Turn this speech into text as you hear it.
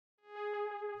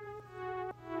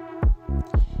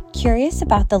Curious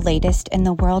about the latest in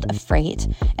the world of freight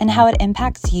and how it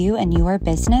impacts you and your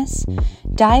business?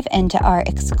 Dive into our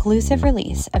exclusive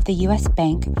release of the U.S.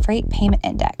 Bank Freight Payment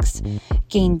Index.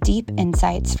 Gain deep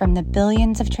insights from the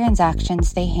billions of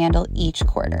transactions they handle each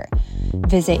quarter.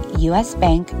 Visit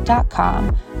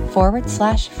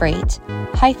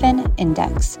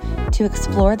usbank.com/freight-index to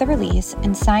explore the release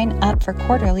and sign up for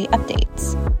quarterly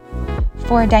updates.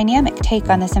 For a dynamic take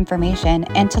on this information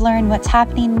and to learn what's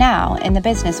happening now in the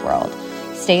business world,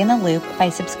 stay in the loop by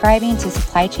subscribing to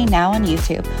Supply Chain Now on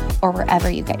YouTube or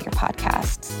wherever you get your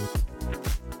podcasts.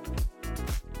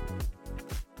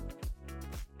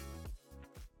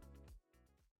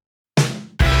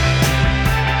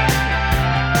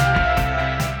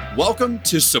 Welcome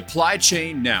to Supply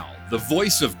Chain Now, the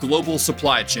voice of global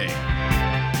supply chain.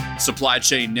 Supply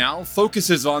Chain Now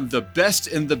focuses on the best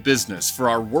in the business for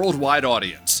our worldwide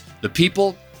audience, the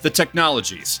people, the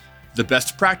technologies, the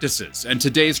best practices, and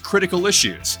today's critical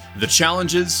issues, the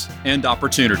challenges and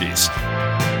opportunities.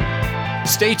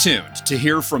 Stay tuned to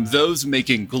hear from those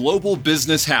making global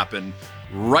business happen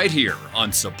right here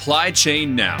on Supply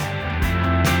Chain Now.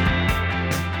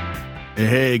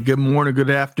 Hey, good morning,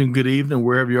 good afternoon, good evening,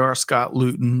 wherever you are. Scott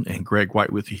Luton and Greg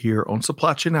White with you here on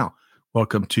Supply Chain Now.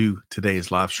 Welcome to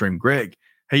today's live stream. Greg,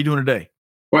 how you doing today?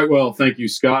 Quite well, thank you,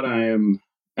 Scott. I am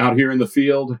out here in the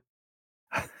field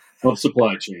of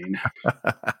supply chain.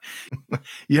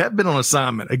 You have been on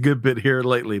assignment a good bit here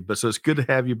lately, but so it's good to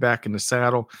have you back in the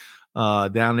saddle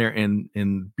down there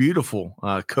in beautiful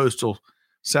coastal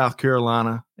South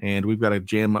Carolina. And we've got a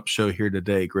jam-up show here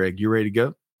today. Greg, you ready to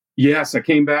go? Yes, I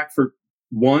came back for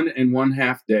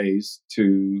 1.5 days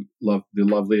to the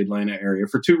lovely Atlanta area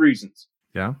for two reasons.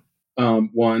 Yeah.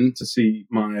 One, to see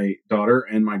my daughter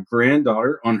and my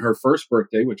granddaughter on her first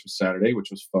birthday, which was Saturday, which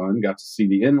was fun. Got to see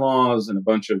the in-laws and a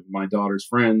bunch of my daughter's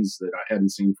friends that I hadn't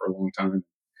seen for a long time.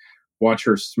 Watch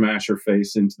her smash her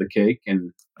face into the cake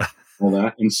and all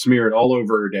that and smear it all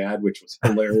over her dad, which was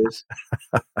hilarious.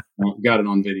 Got it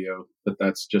on video, but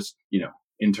that's just,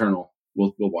 internal.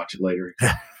 We'll watch it later.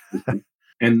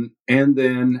 And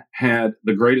then had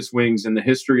the greatest wings in the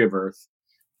history of Earth.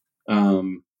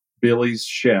 Billy's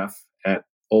Chef at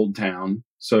Old Town.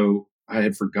 So I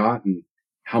had forgotten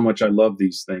how much I love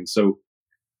these things. So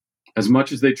as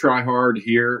much as they try hard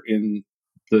here in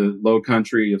the low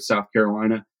country of South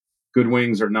Carolina, good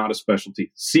wings are not a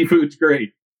specialty. Seafood's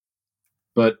great.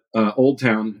 But Old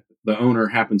Town, the owner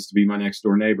happens to be my next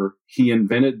door neighbor. He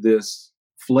invented this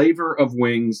flavor of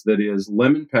wings that is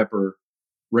lemon pepper,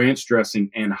 ranch dressing,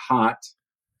 and hot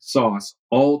sauce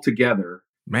all together.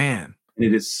 Man. And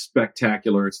it is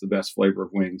spectacular. It's the best flavor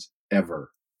of wings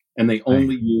ever. And they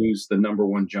only use the number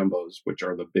one jumbos, which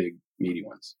are the big, meaty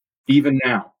ones. Even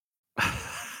now.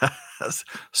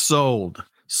 Sold.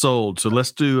 So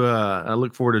let's do, I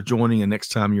look forward to joining you next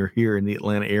time you're here in the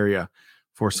Atlanta area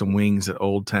for some wings at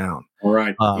Old Town. All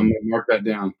right. I'm going to mark that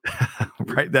down.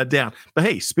 Write that down. But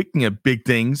hey, speaking of big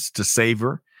things to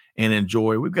savor and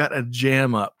enjoy, we've got a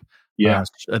jam up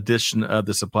edition of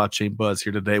the Supply Chain Buzz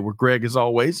here today, where Greg, as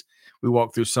always, we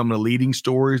walk through some of the leading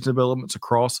stories and developments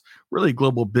across really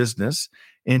global business.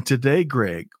 And today,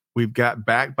 Greg, we've got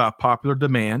back by popular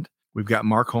demand. We've got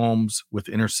Mark Holmes with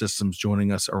InterSystems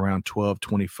joining us around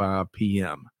 12:25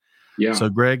 p.m. Yeah. So,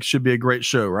 Greg, should be a great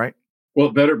show, right? Well,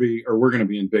 it better be, or we're going to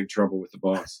be in big trouble with the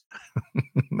boss.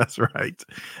 That's right.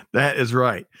 That is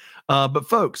right. But,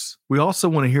 folks, we also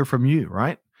want to hear from you,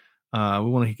 right? We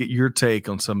want to get your take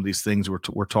on some of these things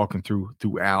we're talking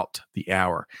throughout the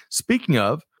hour. Speaking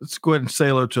of, let's go ahead and say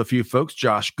hello to a few folks.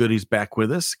 Josh Goody's back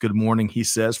with us. Good morning, he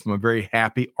says, from a very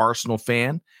happy Arsenal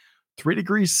fan. 3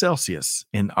 degrees Celsius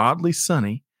in oddly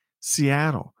sunny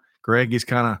Seattle. Greg, he's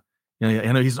kind of,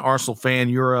 I know he's an Arsenal fan.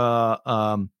 You're a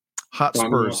hot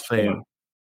Spurs fan.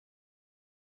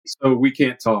 So we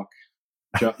can't talk.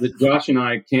 Josh and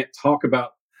I can't talk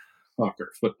about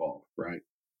soccer, football, right?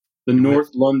 The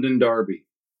North London Derby,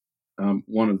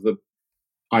 one of the,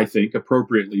 I think,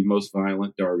 appropriately most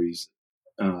violent derbies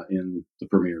in the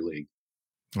Premier League.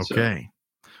 Okay.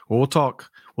 So, well, we'll talk.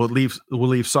 We'll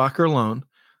leave soccer alone,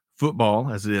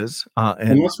 football as it is.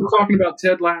 Unless we're talking about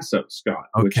Ted Lasso, Scott,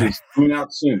 which is coming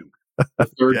out soon. The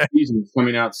third season is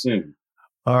coming out soon.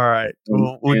 All right.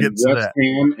 We'll get to West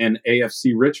Ham and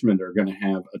AFC Richmond are going to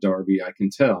have a derby, I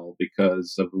can tell,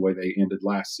 because of the way they ended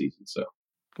last season. So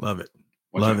love it.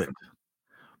 Love it.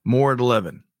 More at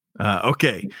 11.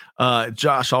 Okay.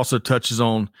 Josh also touches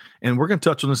on, and we're going to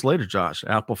touch on this later, Josh,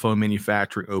 Apple phone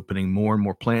manufacturing opening more and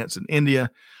more plants in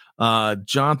India.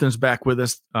 Jonathan's back with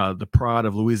us, the pride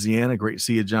of Louisiana. Great to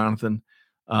see you, Jonathan.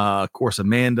 Of course,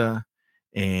 Amanda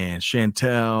and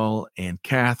Chantel and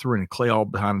Catherine and Clay all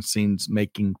behind the scenes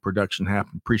making production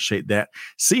happen. Appreciate that.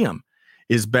 Siam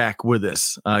is back with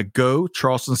us. Go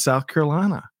Charleston, South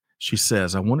Carolina. She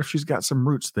says, I wonder if she's got some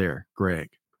roots there, Greg.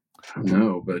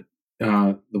 No, but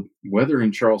the weather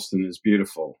in Charleston is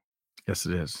beautiful. Yes,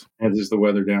 it is. As is the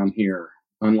weather down here.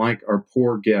 Unlike our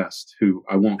poor guest, who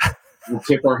I won't we'll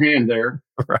tip our hand there.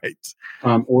 Right.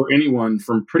 Or anyone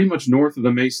from pretty much north of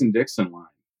the Mason-Dixon line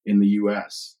in the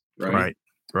U.S. Right.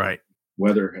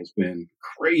 Weather has been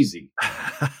crazy.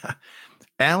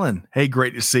 Alan, hey,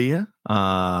 great to see you.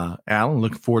 Alan,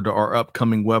 looking forward to our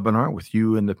upcoming webinar with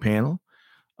you and the panel.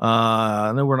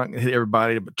 I know we're not going to hit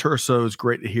everybody, but Terso, it's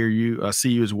great to hear you,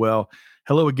 see you as well.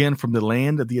 Hello again from the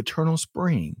land of the eternal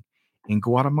spring in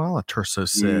Guatemala, Terso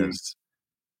says.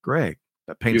 Greg,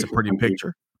 that paints Beautiful a pretty country.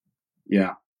 picture.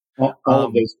 Yeah. All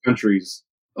of those countries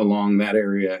along that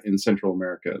area in Central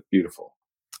America, beautiful.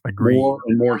 Agreed. More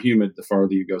and more humid the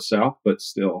farther you go south, but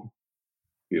still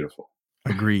beautiful.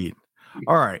 Agreed.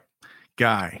 All right,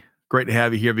 Guy, great to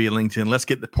have you here via LinkedIn. Let's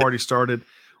get the party started.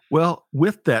 Well,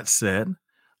 with that said,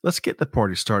 let's get the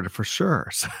party started for sure.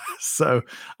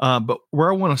 But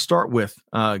where I want to start with,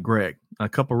 Greg, a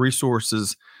couple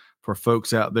resources for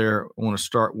folks out there. I want to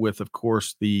start with, of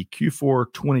course, the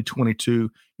Q4 2022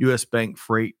 U.S. Bank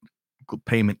Freight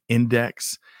Payment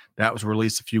Index. That was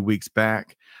released a few weeks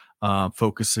back,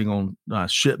 focusing on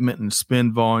shipment and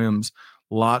spend volumes.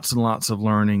 Lots and lots of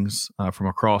learnings from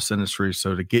across industry.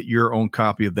 So to get your own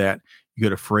copy of that, you go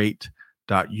to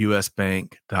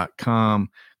freight.usbank.com.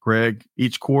 Greg,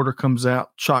 each quarter comes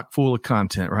out chock full of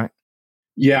content, right?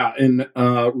 Yeah. And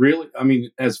really, I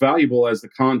mean, as valuable as the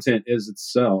content is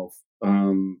itself,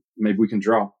 maybe we can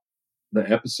drop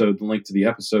the link to the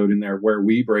episode in there where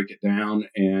we break it down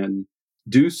and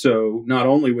do so not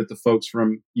only with the folks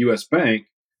from US Bank,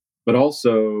 but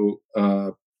also,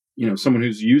 someone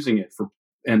who's using it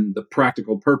and the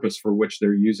practical purpose for which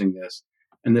they're using this.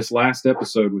 And this last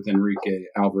episode with Enrique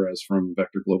Alvarez from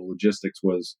Vector Global Logistics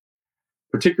was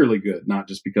particularly good, not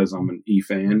just because I'm an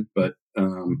E-fan, but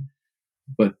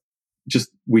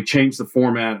just we changed the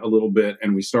format a little bit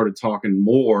and we started talking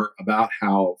more about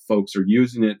how folks are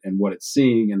using it and what it's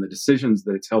seeing and the decisions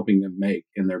that it's helping them make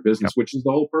in their business, which is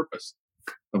the whole purpose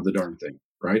of the darn thing,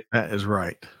 right? That is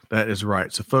right.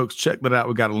 So folks, check that out.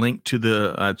 We got a link to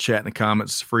the chat in the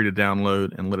comments. It's free to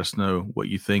download and let us know what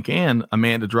you think. And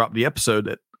Amanda dropped the episode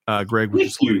that Greg was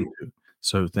just alluding to.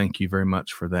 So thank you very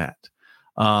much for that.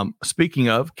 Speaking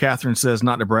of, Catherine says,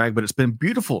 not to brag, but it's been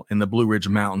beautiful in the Blue Ridge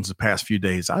Mountains the past few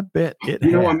days. I bet it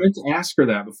has. I meant to ask her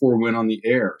that before we went on the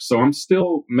air. So I'm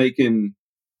still making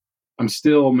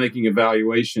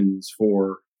evaluations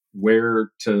for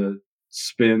where to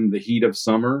spend the heat of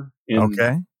summer. It's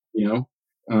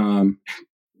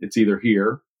either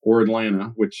here or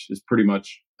Atlanta, which is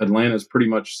Atlanta's pretty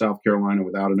much South Carolina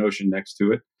without an ocean next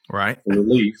to it. Right. For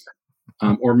relief.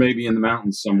 Or maybe in the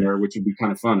mountains somewhere, which would be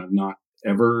kind of fun. I've not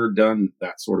ever done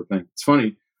that sort of thing. It's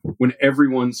funny when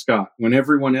everyone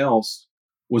else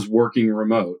was working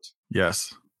remote.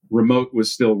 Yes. Remote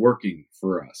was still working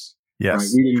for us. Yes. Right?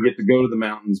 We didn't get to go to the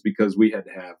mountains because we had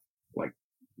to have like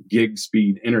gig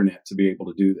speed internet to be able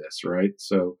to do this. Right.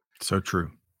 So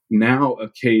true. Now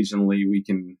occasionally we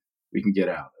can get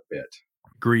out a bit.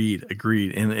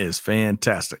 Agreed. And it is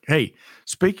fantastic. Hey,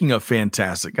 speaking of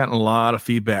fantastic, gotten a lot of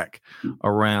feedback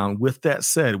around With That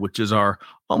Said, which is our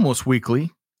almost weekly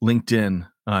LinkedIn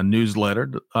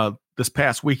newsletter. This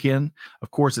past weekend, of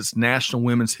course, it's National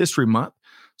Women's History Month.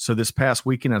 So this past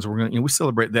weekend, as we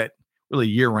celebrate that really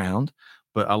year round,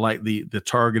 but I like the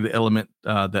targeted element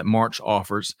that March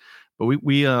offers. But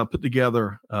we put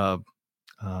together a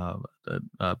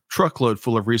truckload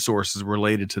full of resources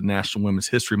related to National Women's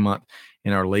History Month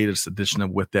in our latest edition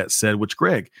of With That Said, which,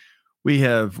 Greg,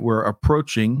 we're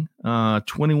approaching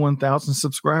 21,000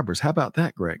 subscribers. How about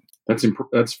that, Greg? That's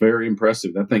very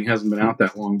impressive. That thing hasn't been out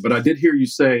that long, but I did hear you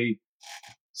say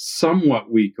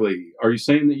somewhat weekly. Are you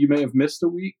saying that you may have missed a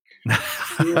week?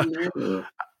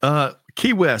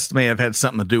 Key West may have had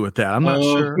something to do with that. I'm not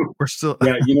sure. We're still.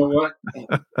 Yeah, you know what?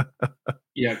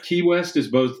 Yeah, Key West is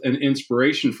both an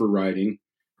inspiration for writing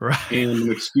and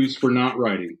an excuse for not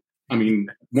writing. I mean,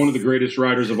 one of the greatest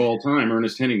writers of all time,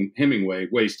 Ernest Hemingway,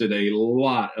 wasted a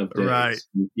lot of days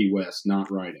in Key West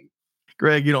not writing.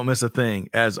 Greg, you don't miss a thing,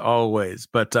 as always.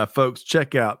 But folks,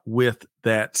 check out With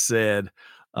That Said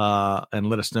and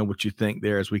let us know what you think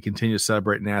there as we continue to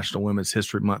celebrate National Women's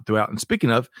History Month throughout. And speaking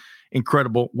of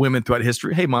incredible women throughout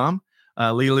history, hey, Mom,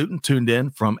 Leah Luton tuned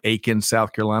in from Aiken,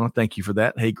 South Carolina. Thank you for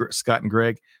that. Hey, Scott and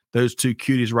Greg, those two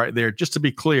cuties right there. Just to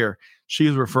be clear, she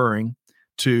is referring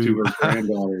to her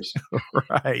granddaughters.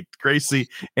 right, Gracie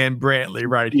and Brantley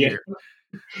right Yeah. here.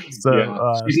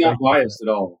 So she's not biased at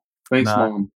all. Thanks,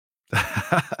 Mom.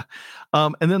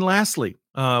 And then lastly,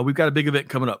 we've got a big event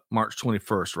coming up March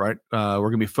 21st, right? We're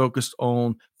going to be focused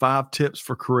on 5 tips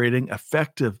for creating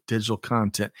effective digital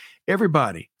content.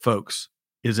 Everybody, folks,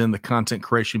 is in the content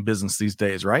creation business these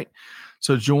days, right?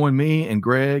 So join me and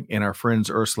Greg and our friends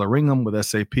Ursula Ringham with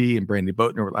SAP and Brandy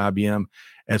Boatner with IBM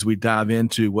as we dive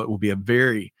into what will be a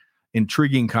very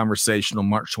intriguing conversation on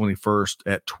March 21st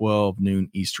at 12 noon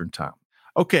Eastern time.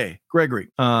 Okay, Gregory,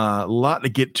 a lot to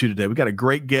get to today. We got a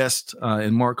great guest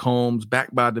in Mark Holmes,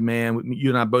 Backed by Demand. You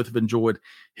and I both have enjoyed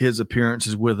his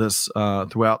appearances with us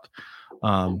throughout,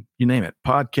 you name it,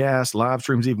 podcasts, live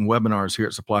streams, even webinars here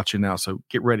at Supply Chain Now. So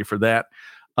get ready for that.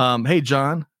 Hey,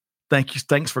 John,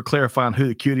 thanks for clarifying who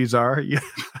the cuties are.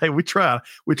 Hey, we try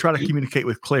to communicate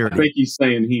with clarity. I think he's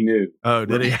saying he knew. Oh,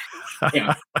 did he?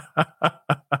 Yeah.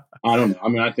 I don't know. I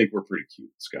mean, I think we're pretty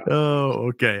cute, Scott. Oh,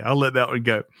 okay. I'll let that one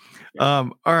go. Yeah.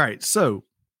 All right. So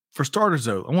for starters,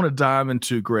 though, I want to dive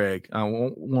into, Greg. I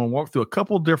want to walk through a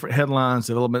couple of different headlines,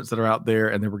 developments that are out there,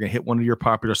 and then we're going to hit one of your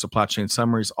popular supply chain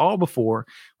summaries, all before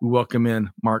we welcome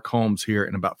in Mark Holmes here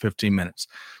in about 15 minutes.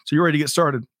 So you ready to get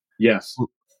started? Yes.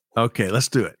 Okay, let's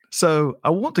do it. So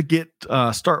I want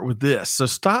to start with this. So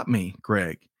stop me,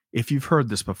 Greg, if you've heard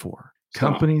this before.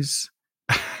 Stop. Companies,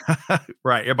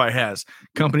 right, everybody has.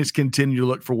 Companies continue to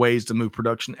look for ways to move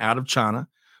production out of China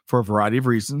for a variety of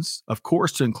reasons, of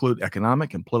course, to include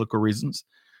economic and political reasons,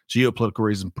 geopolitical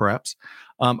reasons, perhaps.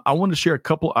 I want to share a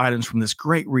couple items from this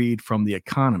great read from The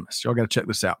Economist. Y'all got to check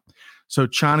this out. So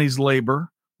Chinese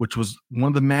labor, which was one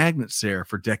of the magnets there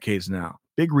for decades now,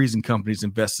 big reason companies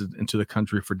invested into the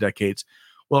country for decades.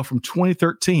 Well, from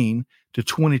 2013 to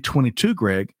 2022,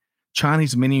 Greg,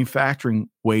 Chinese manufacturing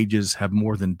wages have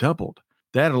more than doubled.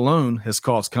 That alone has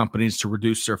caused companies to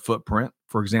reduce their footprint.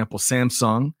 For example,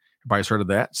 Samsung, everybody's heard of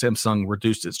that. Samsung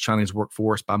reduced its Chinese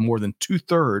workforce by more than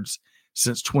 2/3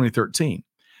 since 2013.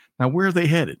 Now, where are they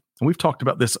headed? And we've talked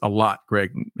about this a lot,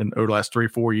 Greg, over the last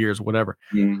 3-4 years, whatever.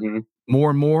 Mm-hmm. More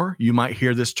and more, you might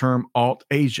hear this term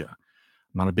Alt-Asia.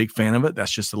 I'm not a big fan of it.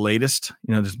 That's just the latest.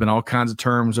 There's been all kinds of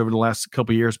terms over the last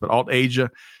couple of years, but Alt-Asia,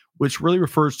 which really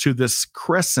refers to this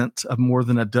crescent of more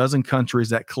than a dozen countries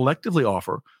that collectively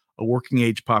offer a working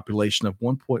age population of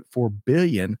 1.4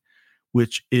 billion,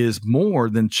 which is more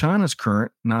than China's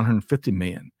current 950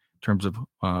 million in terms of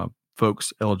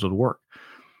folks eligible to work.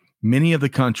 Many of the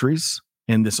countries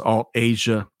in this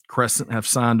Alt-Asia crescent have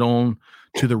signed on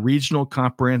to the Regional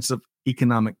Comprehensive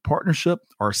Economic Partnership,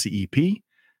 RCEP,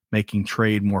 making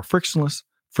trade more frictionless,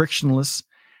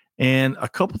 and a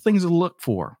couple things to look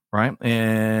for, right?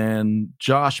 And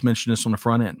Josh mentioned this on the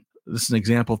front end. This is an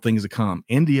example of things to come.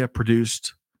 India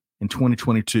produced in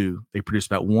 2022, they produced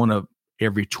about one of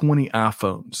every 20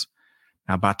 iPhones.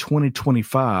 Now, by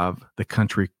 2025, the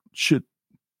country should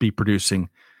be producing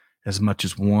as much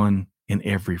as one in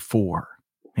every 4.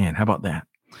 Man, how about that?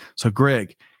 So,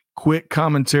 Greg, quick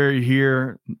commentary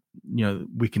here.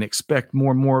 We can expect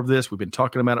more and more of this. We've been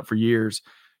talking about it for years.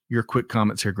 Your quick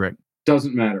comments here, Greg.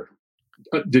 Doesn't matter.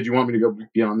 Did you want me to go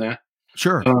beyond that?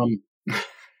 Sure.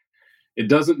 It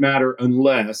doesn't matter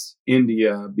unless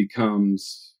India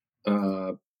becomes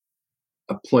a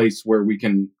place where we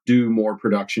can do more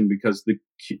production, because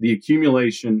the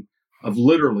accumulation of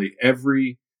literally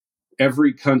every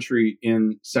country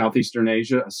in Southeastern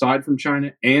Asia, aside from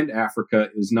China and Africa,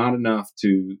 is not enough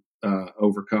to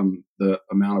overcome the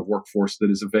amount of workforce that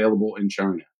is available in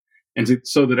China. And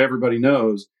so that everybody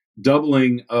knows,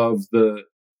 doubling of the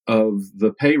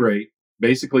pay rate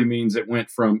basically means it went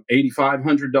from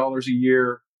 $8,500 a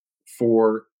year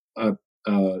for a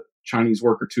Chinese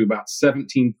worker to about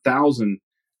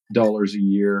 $17,000 a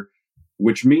year,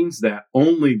 which means that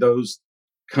only those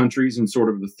countries in sort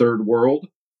of the third world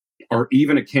are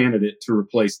even a candidate to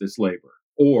replace this labor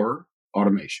or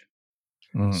automation.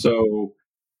 So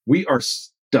we are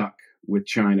stuck with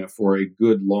China for a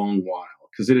good long while,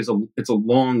 because it's a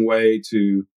long way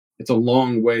to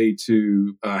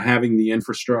having the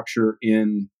infrastructure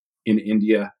in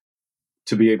India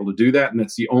to be able to do that, and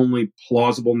it's the only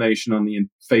plausible nation on the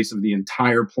face of the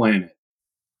entire planet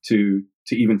to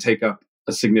even take up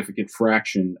a significant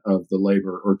fraction of the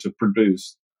labor, or to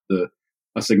produce a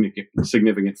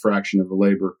significant fraction of the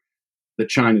labor that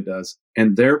China does.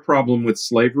 And their problem with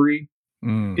slavery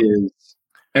is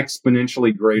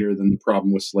exponentially greater than the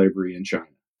problem with slavery in China.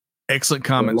 Excellent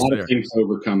comments. So a lot of things to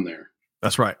overcome there.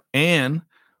 That's right. And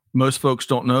most folks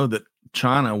don't know that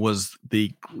China was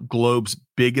the globe's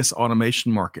biggest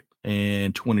automation market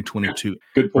in 2022.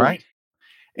 Good point. Right?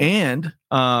 And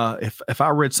if I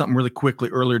read something really quickly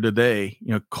earlier today,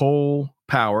 coal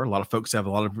power, a lot of folks have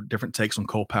a lot of different takes on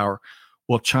coal power.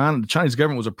 Well, the Chinese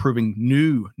government was approving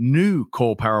new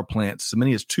coal power plants, as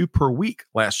many as 2 per week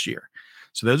last year.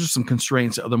 So those are some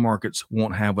constraints that other markets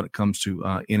won't have when it comes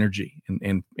to energy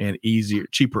and easier,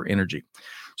 cheaper energy.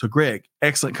 So, Greg,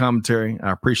 excellent commentary.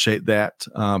 I appreciate that.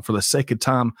 For the sake of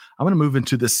time, I'm going to move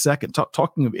into the second,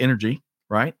 talking of energy,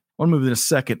 right? I want to move into the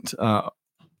second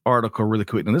article really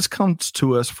quick. Now, this comes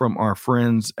to us from our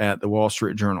friends at the Wall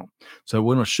Street Journal. So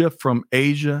we're going to shift from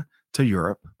Asia to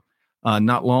Europe.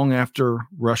 Not long after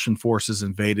Russian forces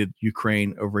invaded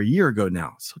Ukraine over a year ago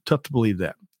now. So tough to believe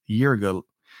that. A year ago,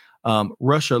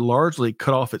 Russia largely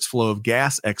cut off its flow of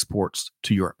gas exports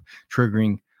to Europe,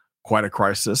 triggering quite a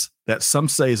crisis that some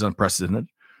say is unprecedented.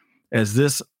 As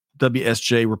this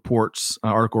WSJ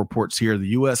article reports here, the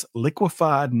U.S.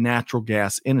 liquefied natural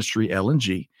gas industry,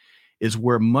 LNG, is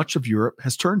where much of Europe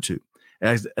has turned to,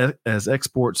 as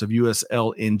exports of U.S.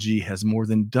 LNG has more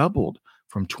than doubled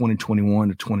from 2021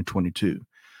 to 2022.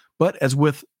 But as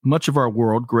with much of our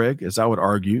world, Greg, as I would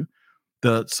argue,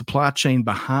 the supply chain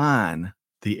behind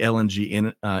the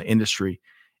LNG industry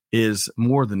is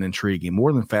more than intriguing,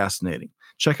 more than fascinating.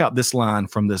 Check out this line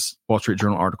from this Wall Street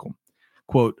Journal article.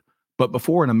 Quote, "But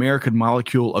before an American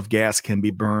molecule of gas can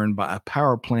be burned by a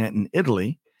power plant in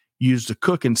Italy, used to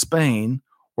cook in Spain,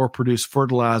 or produce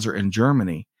fertilizer in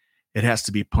Germany, it has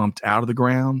to be pumped out of the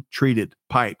ground, treated,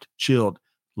 piped, chilled,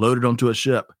 loaded onto a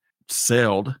ship,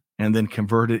 sailed, and then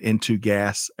converted into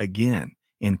gas again,"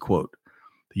 end quote.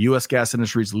 The U.S. gas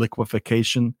industry's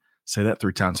liquefaction, say that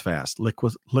 3 times fast,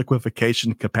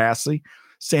 liquefaction capacity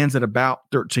stands at about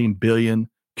 13 billion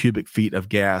cubic feet of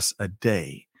gas a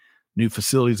day. New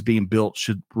facilities being built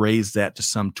should raise that to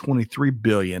some 23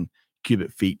 billion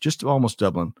cubic feet, just almost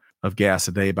doubling of gas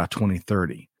a day by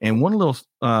 2030. And one little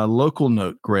local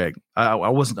note, Greg, I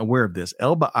wasn't aware of this.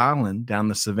 Elba Island down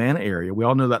the Savannah area, we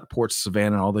all know that the ports of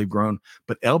Savannah and all they've grown,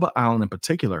 but Elba Island in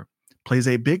particular plays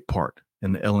a big part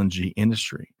in the LNG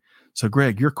industry. So,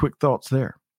 Greg, your quick thoughts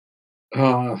there.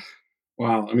 Wow.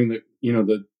 I mean,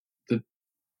 the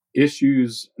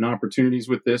issues and opportunities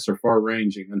with this are far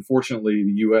ranging. Unfortunately,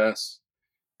 the U.S.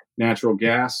 natural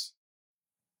gas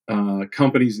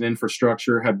companies and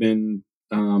infrastructure have been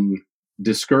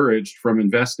discouraged from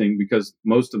investing because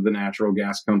most of the natural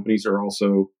gas companies are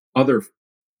also other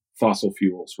fossil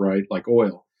fuels, right? Like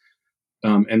oil.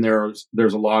 And there's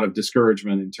a lot of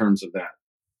discouragement in terms of that.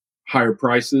 Higher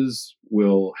prices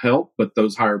will help, but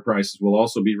those higher prices will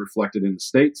also be reflected in the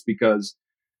States because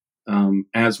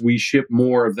as we ship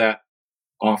more of that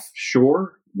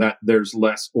offshore, that there's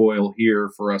less oil here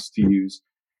for us to use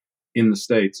in the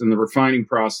States, and the refining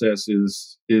process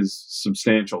is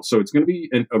substantial. So it's going to be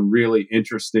a really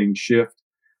interesting shift.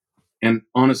 And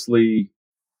honestly,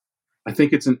 I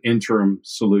think it's an interim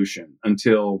solution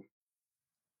until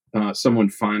someone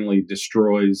finally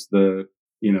destroys the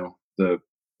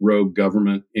rogue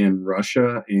government in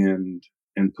Russia and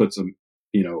puts a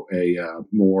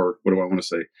more, what do I want to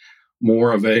say,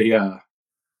 more of a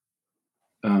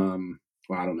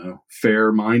I don't know,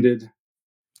 fair-minded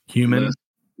human.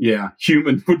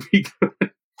 Human would be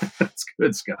good. That's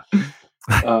good, Scott.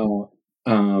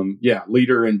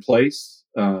 Leader in place.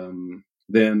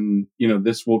 Then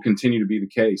this will continue to be the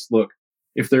case. Look,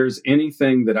 if there's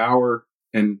anything that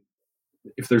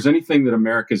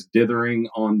America's dithering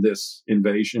on this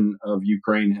invasion of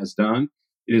Ukraine has done,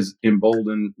 it is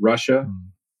emboldened Russia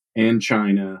and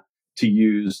China to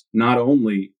use not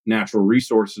only natural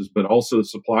resources, but also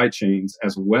supply chains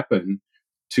as a weapon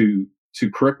to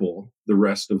cripple the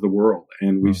rest of the world.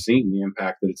 And we've seen the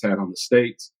impact that it's had on the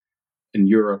States, in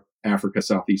Europe, Africa,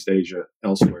 Southeast Asia,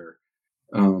 elsewhere.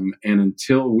 And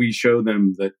until we show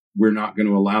them that we're not going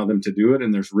to allow them to do it,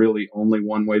 and there's really only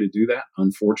one way to do that,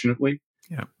 unfortunately,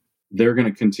 they're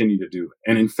going to continue to do it.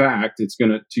 And in fact, it's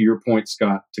going to your point,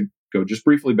 Scott, to go just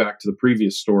briefly back to the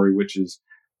previous story, which is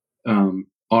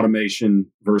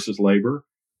automation versus labor.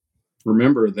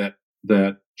 Remember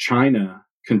that China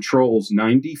controls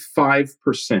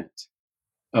 95%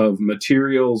 of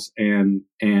materials and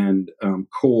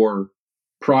core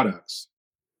products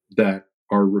that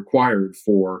are required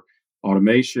for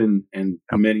automation and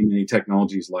many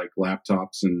technologies like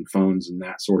laptops and phones and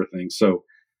that sort of thing. So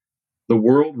the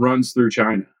world runs through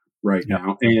China right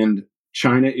now, and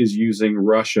China is using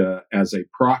Russia as a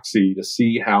proxy to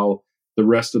see how the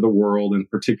rest of the world, and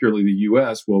particularly the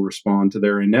U.S., will respond to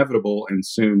their inevitable and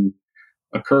soon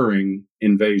occurring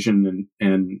invasion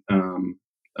and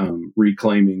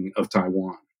reclaiming of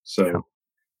Taiwan. So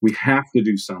we have to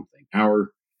do something.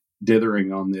 Our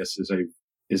dithering on this is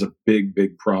a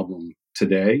big problem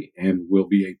today and will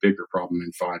be a bigger problem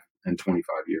in 5 and 25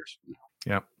 years.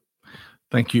 Yep.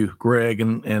 Thank you, Greg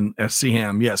and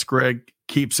SCM. Yes, Greg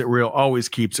keeps it real, always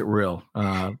keeps it real.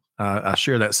 I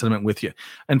share that sentiment with you.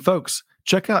 And folks,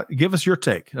 give us your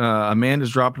take.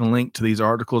 Amanda's dropping a link to these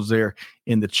articles there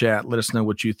in the chat. Let us know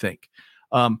what you think.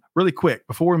 Really quick,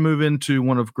 before we move into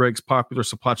one of Greg's popular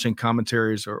supply chain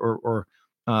commentaries or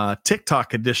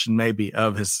TikTok edition maybe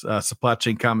of his supply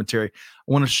chain commentary, I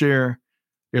want to share.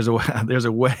 There's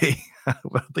a way. I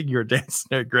think you're dancing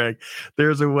there, Greg.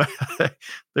 There's a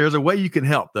way you can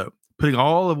help though. Putting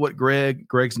all of what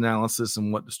Greg's analysis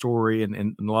and what the story and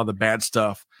a lot of the bad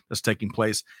stuff that's taking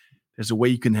place. There's a way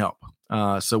you can help.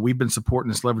 So we've been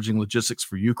supporting this Leveraging Logistics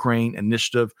for Ukraine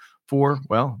initiative for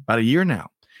about a year now,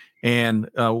 and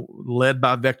led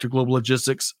by Vector Global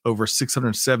Logistics, over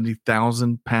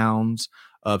 670,000 pounds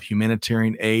of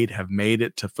humanitarian aid have made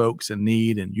it to folks in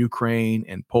need in Ukraine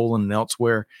and Poland and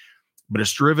elsewhere. But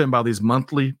it's driven by these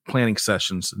monthly planning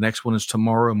sessions. The next one is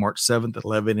tomorrow, March 7th at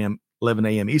 11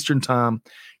 a.m. Eastern time.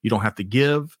 You don't have to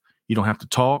give. You don't have to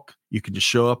talk. You can just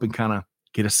show up and kind of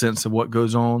get a sense of what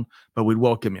goes on. But we'd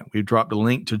welcome you. We've dropped a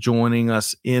link to joining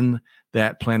us in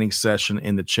that planning session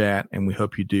in the chat, and we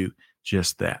hope you do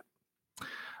just that.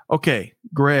 Okay,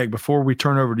 Greg, before we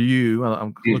turn over to you,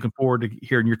 I'm looking forward to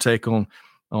hearing your take on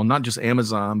not just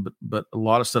Amazon, but a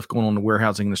lot of stuff going on in the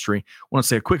warehousing industry. I want to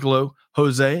say a quick hello,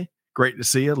 Jose. Great to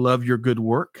see you. Love your good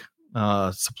work.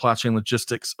 Supply chain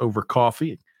logistics over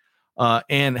coffee.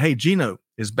 And hey, Gino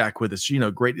is back with us.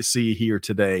 Gino, great to see you here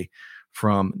today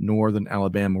from Northern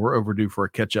Alabama. We're overdue for a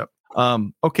catch up.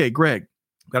 Okay, Greg,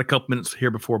 got a couple minutes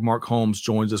here before Mark Holmes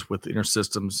joins us with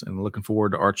InterSystems, and looking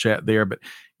forward to our chat there. But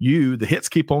the hits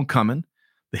keep on coming.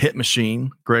 The Hit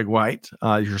Machine, Greg White,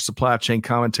 your supply chain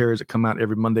commentaries that come out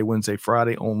every Monday, Wednesday,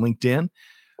 Friday on LinkedIn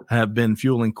have been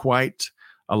fueling quite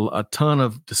a ton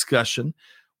of discussion.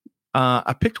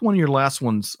 I picked one of your last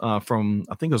ones from,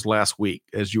 I think it was last week,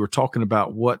 as you were talking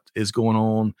about what is going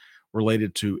on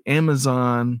related to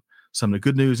Amazon, some of the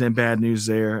good news and bad news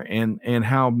there, and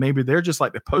how maybe they're just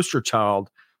like the poster child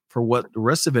for what the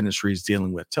rest of the industry is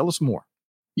dealing with. Tell us more.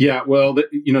 Yeah, well,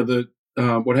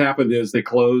 what happened is they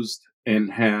closed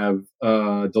and have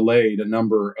delayed a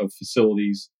number of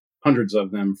facilities, hundreds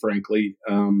of them, frankly.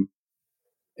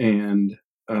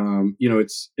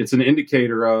 It's an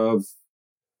indicator of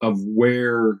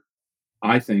where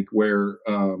I think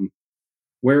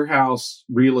warehouse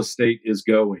real estate is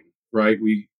going, right?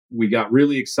 We got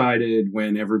really excited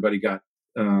when everybody got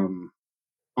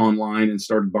online and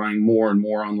started buying more and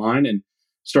more online and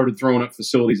started throwing up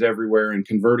facilities everywhere and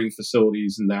converting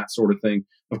facilities and that sort of thing.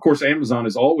 Of course, Amazon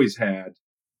has always had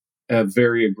a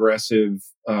very aggressive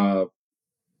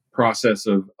process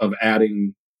of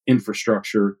adding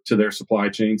infrastructure to their supply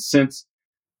chain since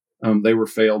they were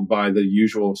failed by the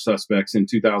usual suspects in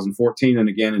 2014 and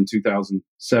again in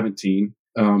 2017.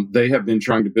 They have been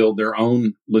trying to build their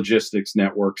own logistics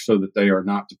network so that they are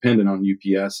not dependent on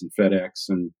UPS and FedEx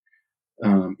and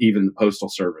even the Postal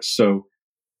Service. So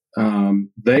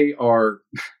they are,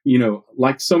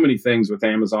 like so many things with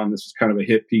Amazon, this was kind of a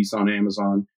hit piece on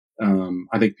Amazon.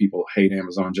 I think people hate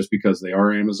Amazon just because they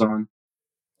are Amazon.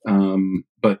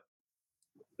 But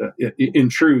in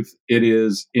truth, it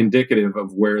is indicative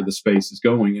of where the space is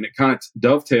going. And it kind of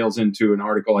dovetails into an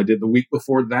article I did the week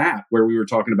before that, where we were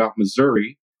talking about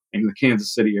Missouri and the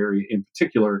Kansas City area in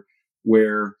particular,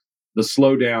 where the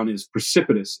slowdown is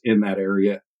precipitous in that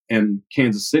area. And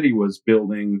Kansas City was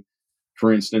building,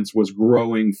 for instance, was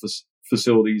growing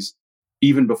facilities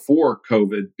even before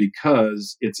COVID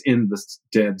because it's in the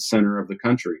dead center of the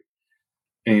country.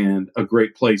 And a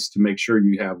great place to make sure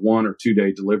you have 1 or 2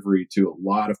 day delivery to a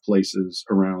lot of places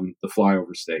around the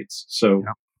flyover states. So,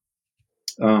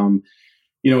 a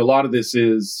lot of this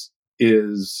is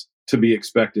to be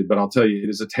expected, but I'll tell you, it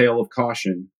is a tale of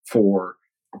caution for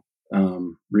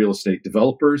real estate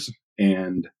developers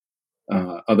and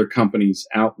other companies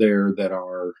out there that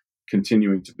are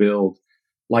continuing to build.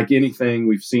 Like anything,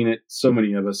 we've seen it. So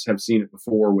many of us have seen it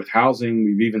before with housing.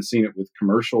 We've even seen it with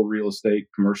commercial real estate.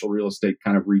 Commercial real estate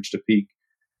kind of reached a peak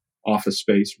office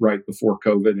space right before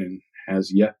COVID and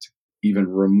has yet to even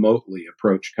remotely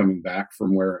approach coming back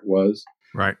from where it was.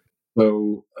 Right.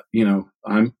 So,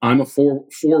 I'm a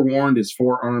forewarned is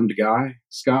forearmed guy,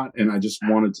 Scott, and I just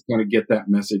wanted to kind of get that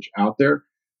message out there.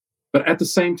 But at the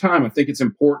same time, I think it's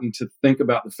important to think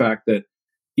about the fact that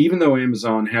even though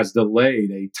Amazon has delayed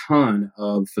a ton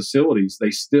of facilities,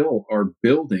 they still are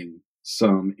building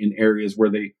some in areas where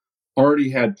they already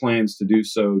had plans to do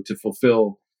so to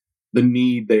fulfill the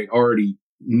need they already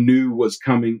knew was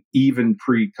coming even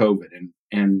pre-COVID.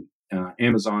 And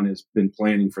Amazon has been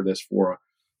planning for this for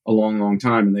a long, long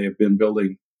time, and they have been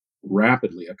building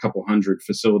rapidly, a couple hundred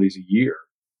facilities a year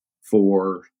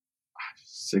for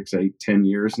 6, 8, 10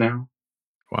 years now.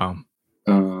 Wow.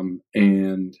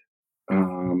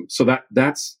 So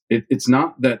that's it. It's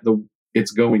not that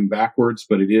it's going backwards,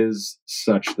 but it is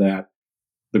such that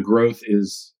the growth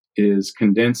is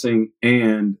condensing,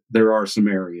 and there are some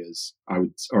areas, I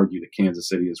would argue that Kansas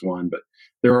City is one, but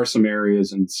there are some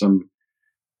areas and some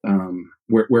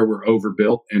where we're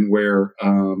overbuilt and where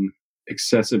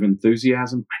excessive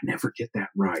enthusiasm. I never get that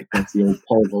right. That's the old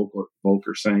Paul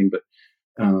Volcker saying, but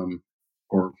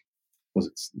or was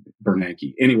it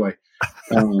Bernanke? Anyway,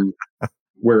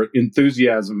 where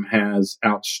enthusiasm has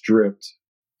outstripped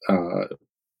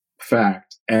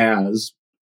fact as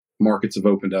markets have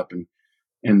opened up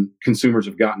and consumers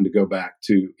have gotten to go back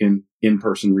to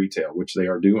in-person retail, which they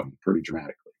are doing pretty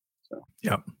dramatically. So.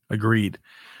 Yep, agreed.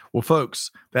 Well,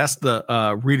 folks, that's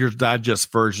the Reader's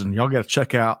Digest version. Y'all got to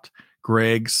check out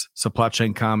Greg's supply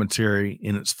chain commentary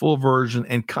in its full version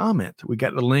and comment. We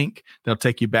got the link that'll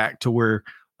take you back to where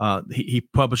he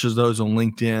publishes those on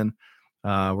LinkedIn.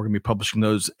 We're going to be publishing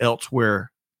those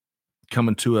elsewhere,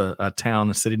 coming to a town,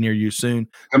 a city near you soon.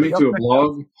 Coming to a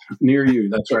blog near you.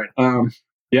 That's right.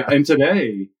 Yeah. And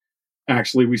today,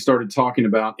 actually, we started talking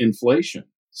about inflation.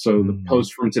 So the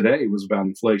post from today was about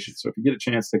inflation. So if you get a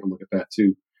chance, take a look at that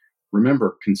too.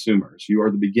 Remember, consumers, you are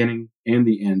the beginning and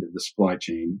the end of the supply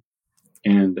chain.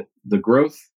 And the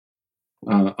growth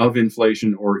of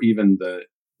inflation, or even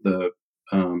the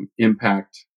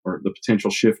impact or the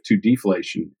potential shift to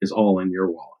deflation, is all in your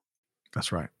wallet.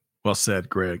 That's right. Well said,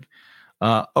 Greg.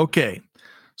 Okay.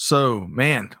 So,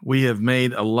 man, we have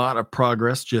made a lot of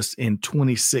progress just in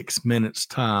 26 minutes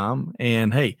time.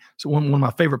 And hey, so one of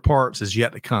my favorite parts is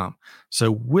yet to come.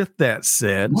 So with that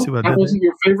said, see what that wasn't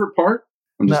your favorite part?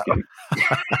 I'm just kidding.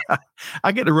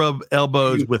 I get to rub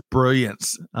elbows with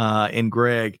brilliance in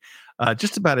Greg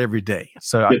just about every day.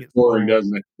 So it's boring,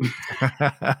 doesn't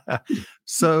it?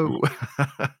 So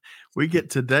we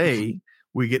get to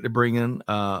bring in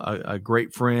a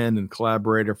great friend and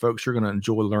collaborator. Folks, you're going to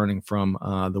enjoy learning from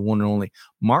the one and only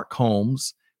Mark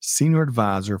Holmes, Senior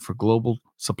Advisor for Global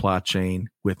Supply Chain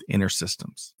with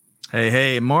InterSystems.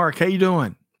 Hey, Mark, how you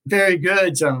doing? Very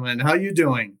good, gentlemen. How you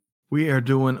doing? We are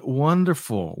doing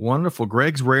wonderful, wonderful.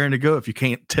 Greg's raring to go, if you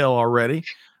can't tell already.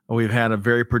 We've had a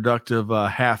very productive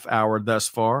half hour thus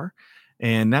far,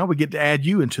 and now we get to add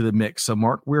you into the mix. So,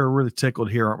 Mark, we're really tickled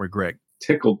here, aren't we, Greg?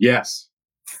 Tickled, yes.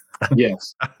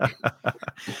 Yes.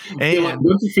 And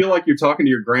don't you feel like you're talking to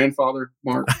your grandfather,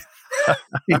 Mark?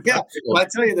 Yeah. Well, I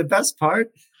tell you, the best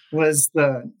part was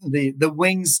the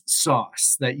wings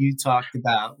sauce that you talked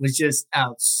about was just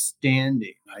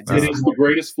outstanding. It is the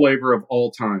greatest flavor of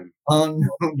all time.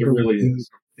 It really is.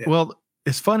 Yeah. Well,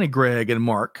 it's funny, Greg and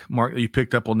Mark, you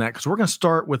picked up on that, because we're going to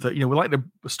start with we like to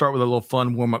start with a little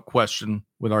fun warm-up question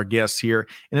with our guests here,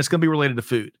 and it's going to be related to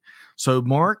food. So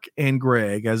Mark and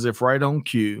Greg, as if right on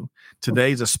cue,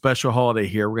 today's a special holiday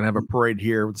here. We're going to have a parade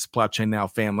here with the Supply Chain Now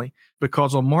family,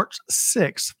 because on March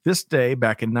 6th, this day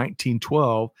back in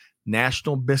 1912,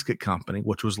 National Biscuit Company,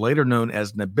 which was later known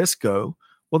as Nabisco,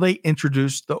 well, they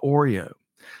introduced the Oreo.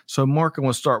 So Mark, I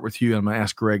want to start with you, and I'm going to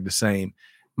ask Greg the same.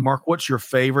 Mark, what's your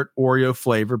favorite Oreo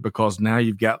flavor? Because now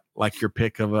you've got like your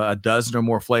pick of a dozen or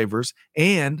more flavors.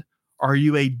 And are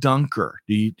you a dunker?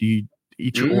 Do you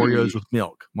eat your Oreos with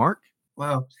milk? Mark?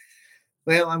 Well,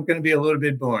 I'm going to be a little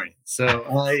bit boring. So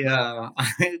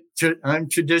I'm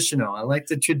traditional. I like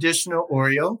the traditional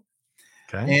Oreo.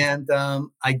 Okay. And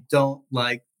I don't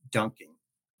like dunking.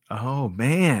 Oh,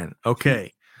 man.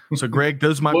 Okay. So, Greg,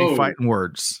 those might be fighting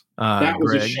words. That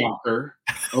was Greg. a shocker.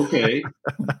 Okay.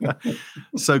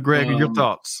 So, Greg, your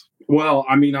thoughts? Well,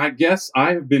 I mean, I guess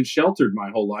I have been sheltered my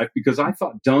whole life because I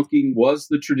thought dunking was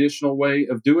the traditional way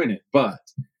of doing it. But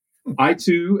I,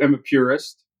 too, am a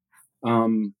purist.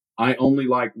 I only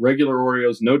like regular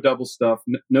Oreos, no double stuff,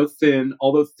 no thin.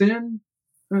 Although thin,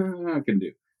 I can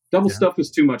do. Double stuff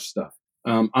is too much stuff.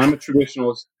 I'm a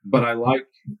traditionalist, but I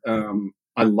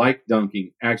like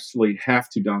dunking. Actually, have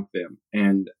to dunk them.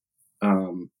 And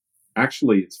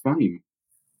actually, it's funny,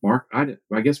 Mark.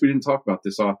 I guess we didn't talk about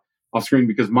this off screen,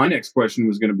 because my next question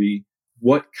was going to be,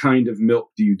 what kind of milk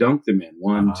do you dunk them in?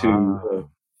 1, 2,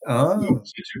 2%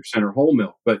 or whole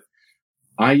milk? But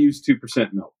I use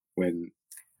 2% milk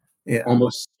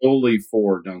almost solely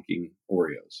for dunking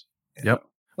Oreos. Yep.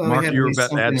 Well, Mark, you were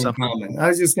about to add something. Common. I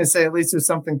was just going to say, at least there's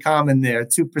something common there.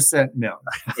 2% milk.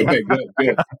 Okay,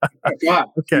 good. God,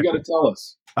 okay. You got to tell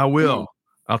us. I will.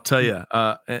 I'll tell you.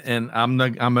 And I'm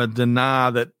going to deny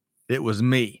that it was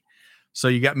me. So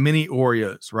you got mini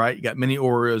Oreos, right? You got mini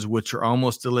Oreos, which are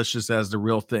almost delicious as the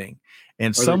real thing.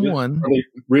 And Are they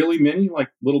really mini, like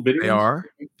little bitty they ones? are.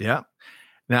 Yeah.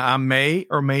 Now I may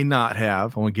or may not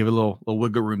have, I want to give it a little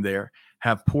wiggle room there,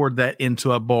 have poured that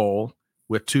into a bowl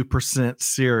with 2%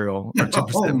 cereal or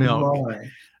 2% milk.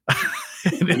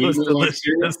 And it was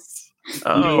delicious.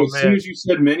 Oh, as soon as you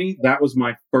said mini, that was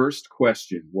my first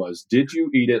question was, did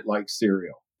you eat it like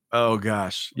cereal? Oh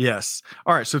gosh. Yes.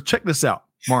 All right. So check this out,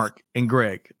 Mark and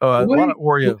Greg. A lot of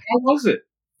Oreo. How was it?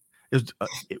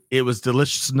 It was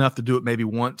delicious enough to do it maybe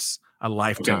once a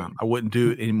lifetime. Okay. I wouldn't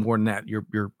do it any more than that. Your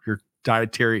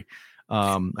dietary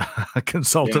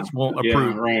consultants won't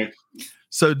approve. Right.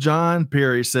 So John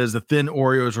Perry says the thin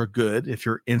Oreos are good if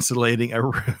you're insulating a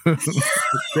room.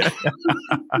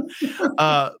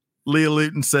 Leah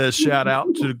Luton says, shout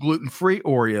out to the gluten-free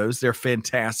Oreos. They're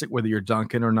fantastic, whether you're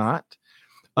Dunkin' or not.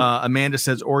 Amanda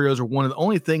says Oreos are one of the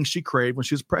only things she craved when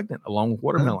she was pregnant, along with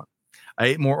watermelon. I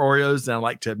ate more Oreos than I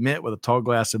like to admit with a tall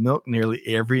glass of milk nearly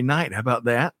every night. How about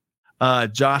that?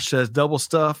 Josh says double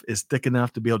stuff is thick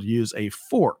enough to be able to use a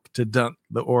fork to dunk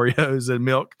the Oreos in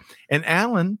milk. And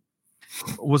Alan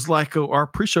was like our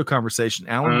pre-show conversation.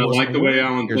 Alan was like the way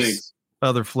Alan thinks.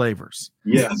 Other flavors.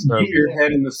 Yes. Keep your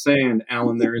head in the sand,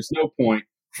 Alan. There is no point.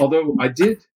 Although I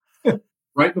did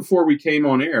right before we came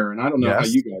on air, and I don't know how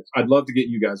you guys, I'd love to get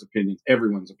you guys' opinions,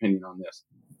 everyone's opinion on this.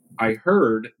 I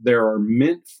heard there are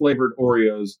mint flavored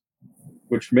Oreos,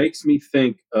 which makes me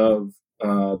think of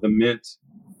the mint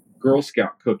Girl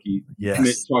Scout cookie. Yes.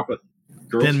 Mint chocolate.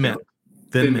 Thin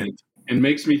mint. And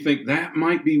makes me think that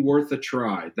might be worth a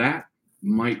try. I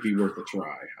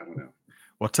don't know.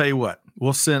 Well, I'll tell you what,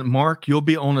 we'll send Mark, you'll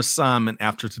be on assignment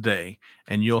after today,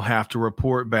 and you'll have to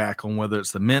report back on whether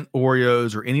it's the mint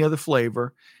Oreos or any other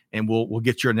flavor, and we'll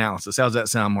get your analysis. How's that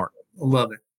sound, Mark?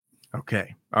 Love it.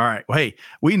 Okay. All right. Well, hey,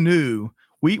 we know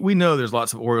there's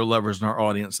lots of Oreo lovers in our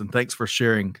audience, and thanks for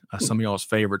sharing some of y'all's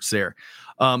favorites there.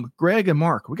 Greg and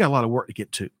Mark, we got a lot of work to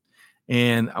get to,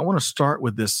 and I want to start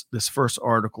with this first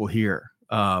article here.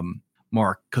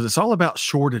 Mark, because it's all about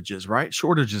shortages, right?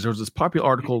 Shortages. There was this popular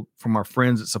article from our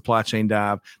friends at Supply Chain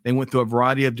Dive. They went through a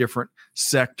variety of different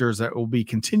sectors that will be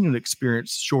continuing to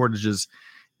experience shortages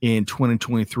in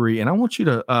 2023. And I want you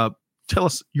to tell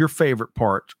us your favorite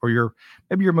part, or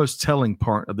maybe your most telling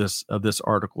part of this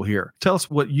article here. Tell us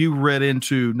what you read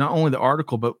into not only the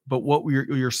article, but what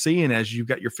you're seeing as you've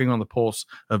got your finger on the pulse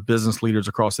of business leaders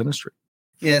across the industry.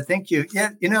 Yeah, thank you.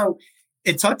 Yeah,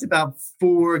 it talked about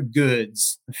 4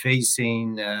 goods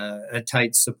facing a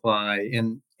tight supply.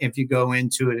 And if you go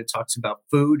into it, it talks about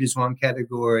food is one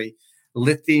category,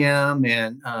 lithium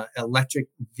and electric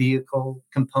vehicle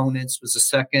components was a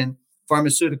second,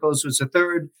 pharmaceuticals was a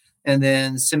third, and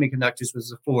then semiconductors was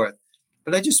the fourth.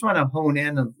 But I just want to hone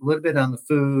in a little bit on the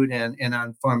food and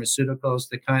on pharmaceuticals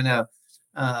to kind of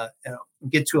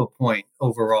get to a point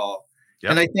overall. Yep.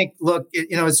 And I think, look,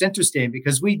 it's interesting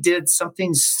because we did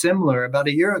something similar about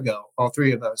a year ago, all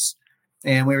 3 of us.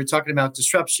 And we were talking about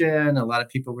disruption. A lot of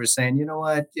people were saying, you know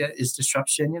what, is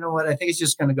disruption, I think it's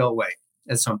just going to go away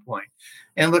at some point.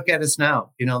 And look at us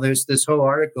now. There's this whole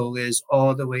article is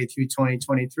all the way through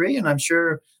 2023. And I'm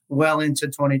sure well into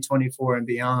 2024 and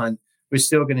beyond, we're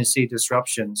still going to see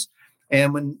disruptions.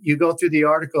 And when you go through the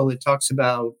article, it talks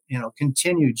about,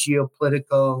 continued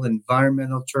geopolitical,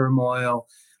 environmental turmoil,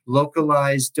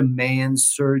 localized demand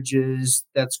surges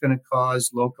that's going to cause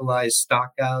localized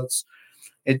stockouts.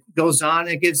 It goes on.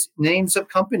 It gives names of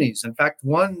companies. In fact,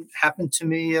 one happened to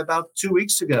me about 2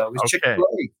 weeks ago. It was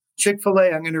Chick-fil-A.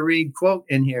 Chick-fil-A, I'm going to read quote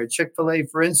in here. Chick-fil-A,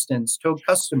 for instance, told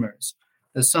customers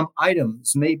that some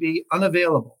items may be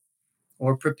unavailable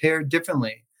or prepared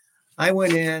differently. I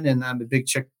went in, and I'm a big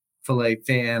Chick-fil-A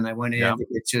fan. I went in,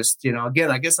 it just,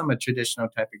 again, I guess I'm a traditional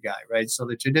type of guy, right? So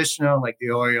the traditional, like the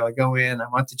Oreo, I go in, I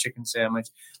want the chicken sandwich.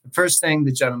 The first thing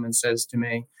the gentleman says to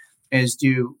me is, do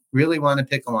you really want a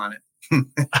pickle on it?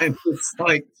 And it's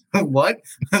like, what?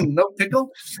 No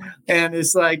pickle? And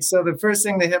it's like, so the first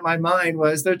thing that hit my mind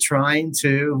was they're trying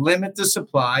to limit the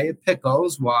supply of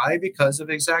pickles. Why? Because of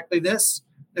exactly this.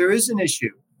 There is an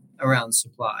issue around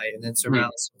supply, and it's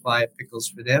around supply of pickles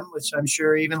for them, which I'm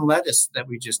sure even lettuce that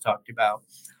we just talked about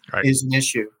is an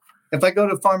issue. If I go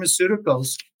to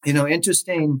pharmaceuticals,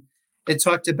 interesting, it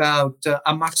talked about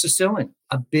amoxicillin,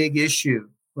 a big issue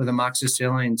with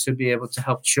amoxicillin to be able to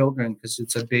help children because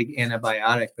it's a big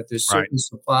antibiotic, but there's certain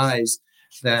supplies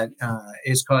that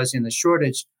is causing the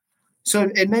shortage.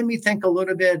 So it made me think a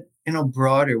little bit,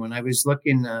 broader when I was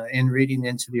looking and reading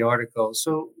into the article.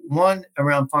 So one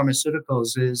around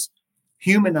pharmaceuticals is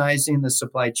humanizing the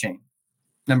supply chain.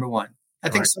 Number one, I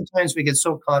think sometimes we get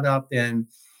so caught up in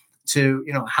to,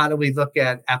 how do we look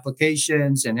at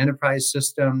applications and enterprise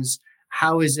systems?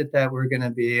 How is it that we're going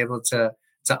to be able to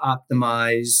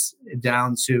optimize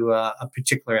down to a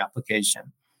particular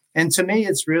application? And to me,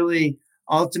 it's really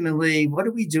ultimately, what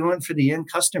are we doing for the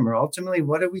end customer? Ultimately,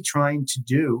 what are we trying to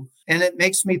do? And it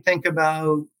makes me think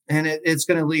about, and it's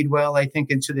going to lead well, I think,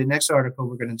 into the next article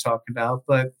we're going to talk about,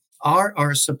 but are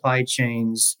our supply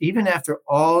chains, even after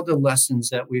all the lessons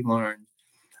that we learned,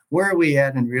 where are we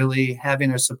at in really having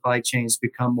our supply chains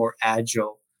become more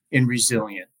agile and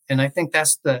resilient? And I think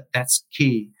that's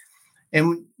key.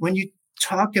 And when you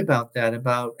talk about that,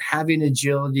 about having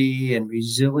agility and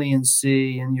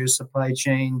resiliency in your supply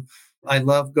chain, I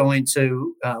love going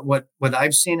to what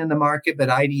I've seen in the market, but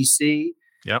IDC,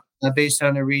 based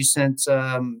on a recent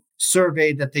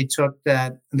survey that they took,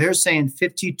 that they're saying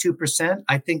 52%,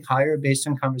 I think higher based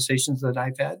on conversations that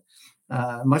I've had,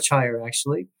 much higher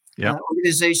actually.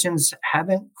 Organizations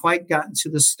haven't quite gotten to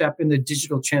the step in the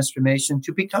digital transformation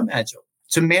to become agile,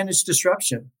 to manage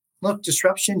disruption. Look,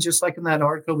 disruption, just like in that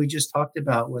article we just talked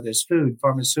about, whether it's food,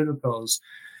 pharmaceuticals,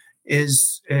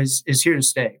 is here to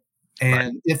stay.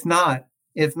 And if not,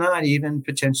 even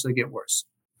potentially get worse.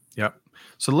 Yep.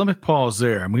 So let me pause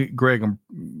there. Greg and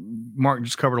Mark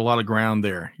just covered a lot of ground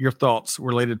there. Your thoughts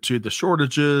related to the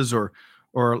shortages or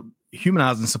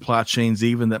humanizing supply chains,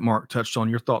 even that Mark touched on.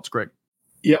 Your thoughts, Greg?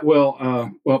 Yeah, well,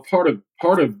 part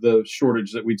of the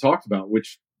shortage that we talked about,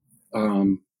 which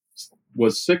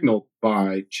was signaled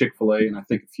by Chick-fil-A and I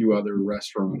think a few other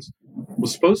restaurants,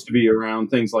 was supposed to be around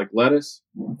things like lettuce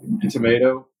and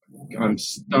tomato. I'm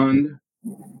stunned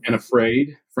and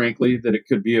afraid, frankly, that it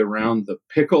could be around the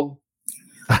pickle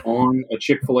on a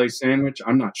Chick-fil-A sandwich.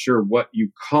 I'm not sure what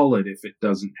you call it if it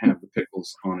doesn't have the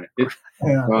pickles on it.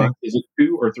 Is it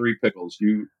 2 or 3 pickles?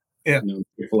 You know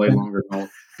Chick-fil-A longer than all.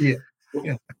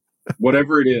 Yeah.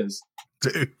 Whatever it is.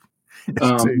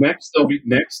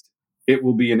 Next, it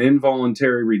will be an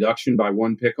involuntary reduction by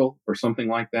 1 pickle or something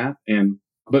like that.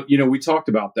 But we talked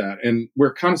about that, and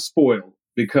we're kind of spoiled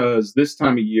because this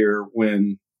time of year,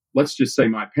 when, let's just say,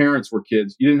 my parents were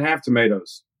kids, you didn't have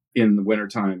tomatoes in the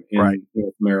wintertime in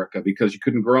North America because you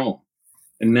couldn't grow them.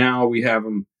 And now we have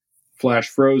them flash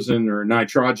frozen or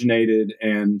nitrogenated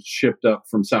and shipped up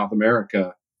from South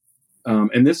America.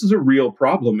 And this is a real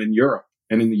problem in Europe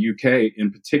and in the UK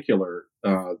in particular.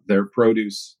 Their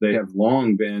produce, they have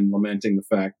long been lamenting the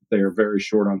fact that they are very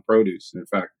short on produce. And in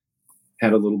fact,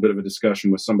 had a little bit of a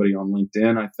discussion with somebody on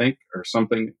LinkedIn, I think, or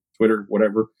something, Twitter,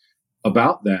 whatever,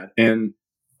 about that. And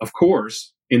of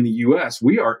course, in the US,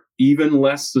 we are even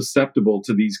less susceptible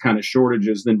to these kind of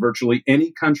shortages than virtually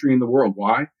any country in the world.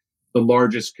 Why? The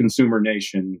largest consumer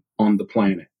nation on the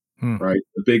planet, right?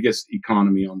 The biggest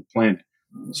economy on the planet.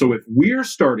 So if we're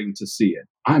starting to see it,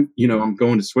 I'm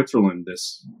going to Switzerland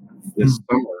this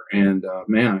summer, and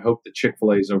man, I hope the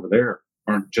Chick-fil-A's over there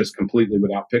aren't just completely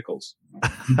without pickles.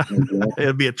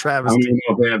 It'd be a travesty. I don't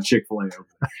know if they have Chick-fil-A over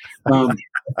there.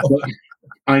 But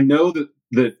I know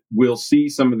that we'll see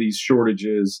some of these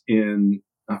shortages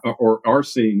or are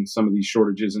seeing some of these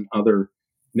shortages in other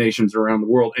nations around the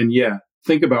world. And yeah,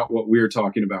 think about what we're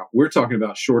talking about. We're talking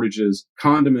about shortages,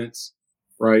 condiments,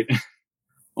 right,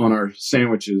 on our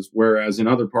sandwiches, whereas in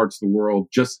other parts of the world,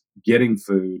 just getting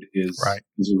food is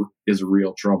a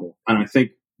real trouble. And I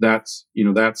think that's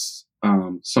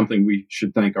something we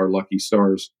should thank our lucky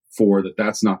stars for,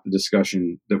 that's not the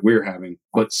discussion that we're having.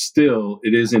 But still,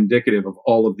 it is indicative of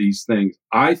all of these things.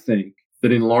 I think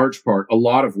that in large part, a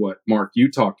lot of what, Mark, you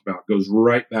talked about goes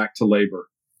right back to labor.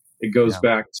 It goes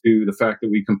back to the fact that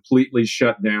we completely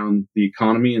shut down the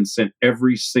economy and sent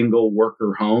every single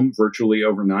worker home virtually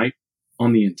overnight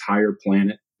on the entire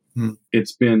planet.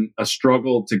 It's been a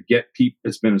struggle to get people.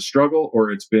 It's been a struggle,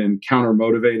 or it's been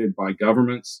counter-motivated by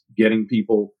governments getting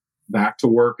people back to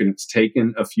work, and it's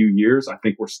taken a few years. I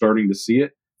think we're starting to see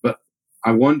it. But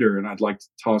I wonder, and I'd like to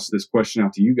toss this question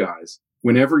out to you guys,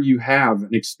 whenever you have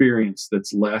an experience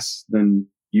that's less than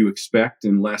you expect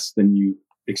and less than you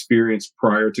experienced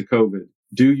prior to COVID,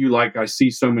 do you, like I see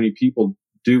so many people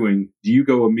doing, do you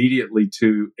go immediately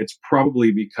to, it's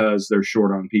probably because they're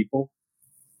short on people?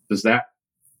 Does that,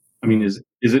 is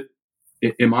it,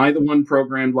 am I the one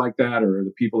programmed like that, or are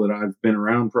the people that I've been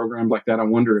around programmed like that? I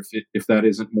wonder if that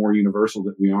isn't more universal,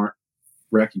 that we aren't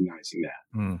recognizing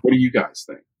that. What do you guys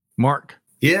think? Mark?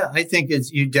 Yeah, I think it's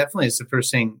the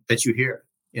first thing that you hear,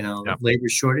 labor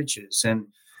shortages,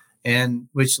 and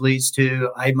which leads to,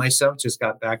 I myself just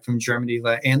got back from Germany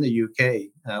and the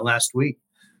UK last week.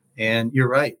 And you're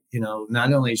right,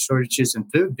 not only shortages in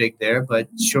food big there, but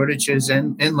shortages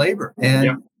in labor.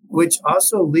 And which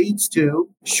also leads to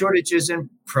shortages in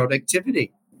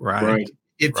productivity. Right.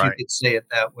 if you Right. could say it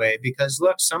that way. Because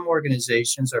look, some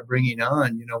organizations are bringing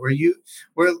on,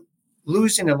 we're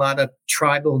losing a lot of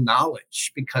tribal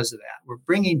knowledge because of that. We're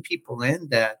bringing people in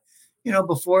that,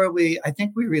 before I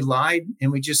think we relied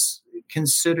and we just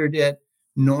considered it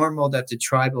normal that the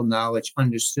tribal knowledge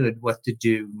understood what to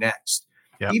do next.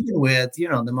 Yep. Even with,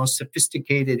 the most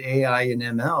sophisticated AI and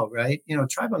ML, right?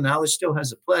 Tribal knowledge still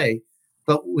has a play,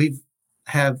 but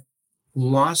have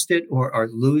lost it or are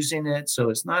losing it. So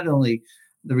it's not only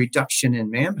the reduction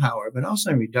in manpower, but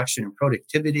also a reduction in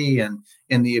productivity and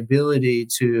the ability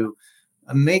to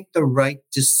make the right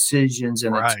decisions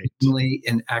in a timely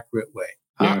and accurate way.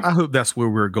 Yeah. I hope that's where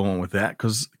we're going with that,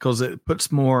 because it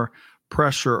puts more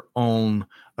pressure on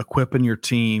equipping your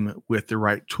team with the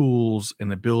right tools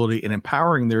and ability and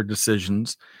empowering their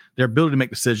decisions, their ability to make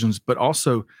decisions, but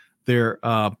also their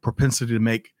propensity to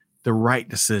make the right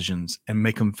decisions and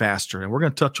make them faster. And we're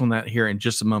going to touch on that here in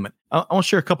just a moment. I want to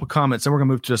share a couple of comments, and we're going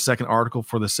to move to a second article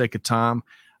for the sake of time.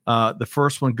 The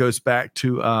first one goes back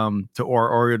to our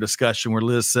Oreo discussion where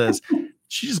Liz says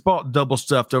she just bought double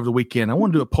stuffed over the weekend. I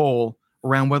want to do a poll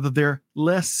around whether they're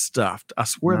less stuffed. I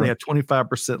swear they had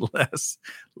 25% less.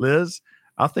 Liz,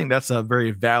 I think that's a very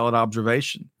valid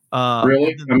observation.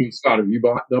 Really? I mean, Scott, have you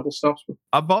bought double stuffs?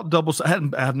 I bought double. I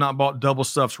have not bought double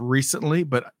stuffs recently,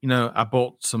 but I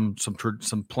bought some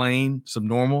plain, some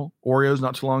normal Oreos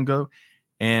not too long ago,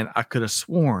 and I could have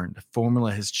sworn the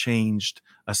formula has changed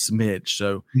a smidge.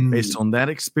 So based on that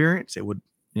experience, it would,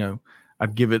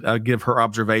 I'd give her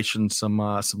observation some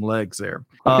legs there.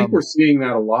 I think we're seeing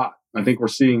that a lot. I think we're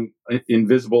seeing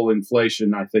invisible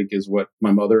inflation, I think is what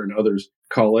my mother and others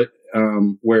call it,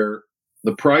 where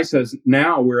the price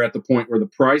now we're at the point where the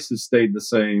price has stayed the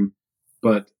same,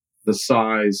 but the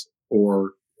size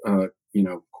or,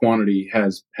 quantity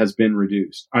has been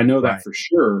reduced. I know that for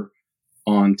sure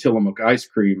on Tillamook ice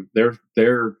cream.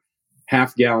 Their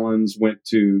half gallons went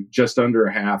to just under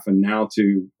a half and now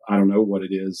to, I don't know what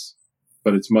it is,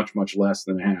 but it's much, much less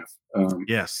than half.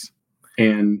 Yes.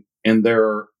 And there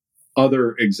are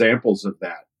other examples of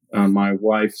that. My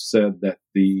wife said that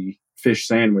the fish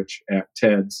sandwich at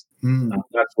Ted's,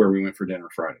 that's where we went for dinner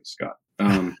Friday, Scott,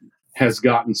 has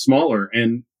gotten smaller.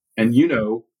 And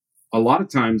a lot of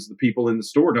times the people in the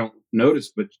store don't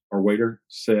notice, but our waiter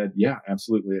said, yeah,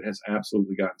 absolutely. It has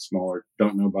absolutely gotten smaller.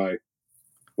 Don't know by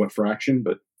what fraction,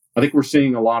 but I think we're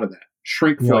seeing a lot of that.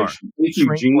 Shrinkflation. Thank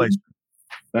you, Gene.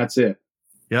 That's it.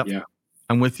 Yep. Yeah.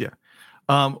 I'm with you.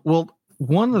 Well,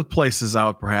 one of the places I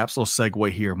would perhaps, a little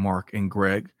segue here, Mark and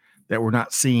Greg, that we're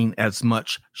not seeing as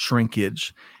much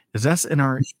shrinkage is that's in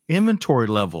our inventory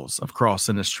levels of cross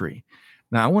industry.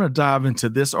 Now, I want to dive into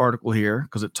this article here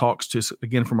because it talks to us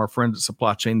again from our friends at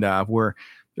Supply Chain Dive, where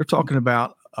they're talking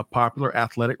about a popular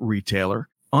athletic retailer,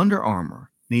 Under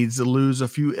Armour, needs to lose a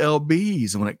few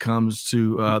lbs when it comes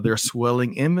to their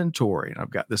swelling inventory. And I've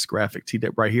got this graphic teed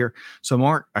up right here. So,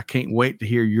 Mark, I can't wait to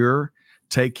hear your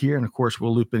take here. And of course,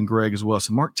 we'll loop in Greg as well.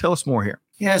 So, Mark, tell us more here.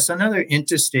 Yes, another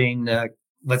interesting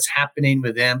what's happening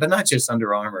with them, but not just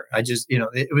Under Armour. I just,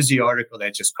 it was the article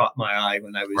that just caught my eye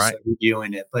when I was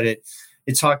reviewing it. But it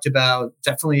talked about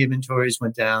definitely inventories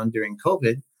went down during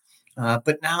COVID,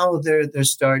 but now they're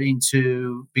starting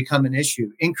to become an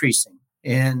issue, increasing.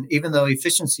 And even though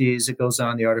efficiencies, it goes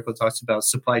on, the article talks about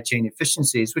supply chain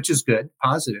efficiencies, which is good,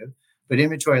 positive, but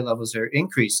inventory levels are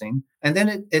increasing. And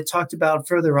then it talked about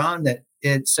further on that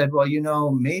it said,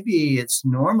 well, maybe it's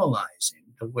normalizing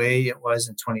the way it was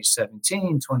in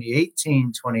 2017,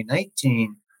 2018,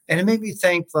 2019. And it made me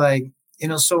think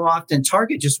so often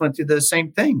Target just went through the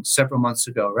same thing several months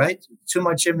ago, right? Too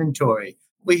much inventory.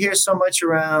 We hear so much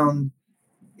around,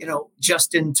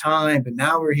 just in time, but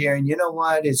now we're hearing,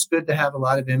 it's good to have a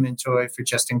lot of inventory for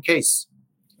just in case.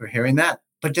 We're hearing that.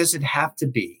 But does it have to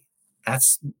be?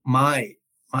 That's my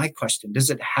question.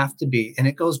 Does it have to be? And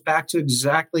it goes back to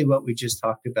exactly what we just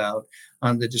talked about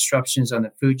on the disruptions, on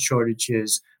the food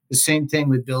shortages, the same thing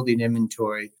with building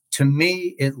inventory. To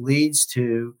me, it leads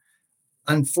to,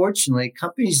 unfortunately,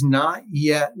 companies not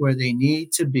yet where they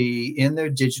need to be in their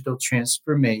digital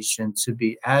transformation to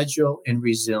be agile and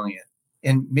resilient.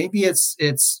 And maybe it's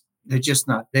they're just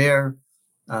not there.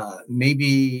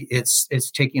 Maybe it's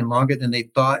taking longer than they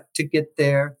thought to get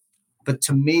there. But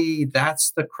to me,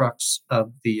 that's the crux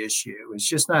of the issue. It's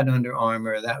just not Under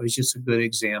Armour. That was just a good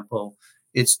example.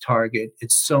 It's Target.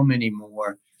 It's so many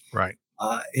more. Right.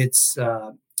 It's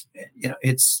an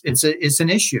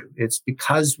issue. It's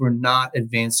because we're not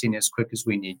advancing as quick as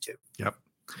we need to.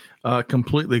 Yep.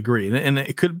 Completely agree. And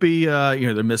it could be,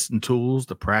 they're missing tools,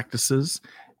 the practices.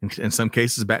 in some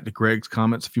cases, back to Greg's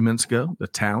comments a few minutes ago, the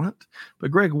talent. But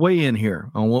Greg, weigh in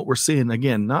here on what we're seeing.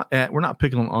 Again, we're not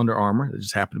picking on Under Armour. It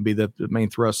just happened to be the main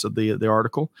thrust of the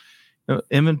article.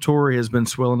 Inventory has been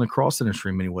swelling across the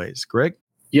industry in many ways. Greg?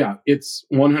 Yeah, it's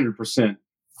 100%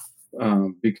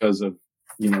 because of,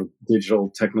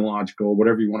 digital, technological,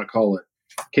 whatever you want to call it,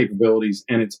 capabilities.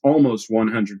 And it's almost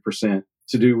 100%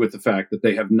 to do with the fact that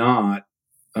they have not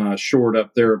shored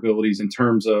up their abilities in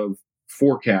terms of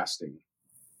forecasting.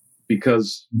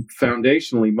 Because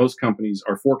foundationally, most companies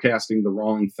are forecasting the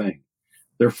wrong thing.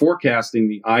 They're forecasting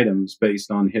the items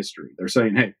based on history. They're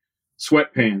saying, hey,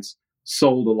 sweatpants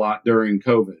sold a lot during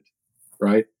COVID,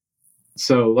 right?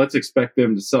 So let's expect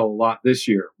them to sell a lot this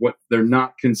year. What they're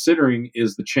not considering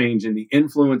is the change in the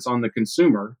influence on the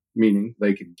consumer, meaning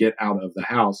they could get out of the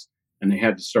house and they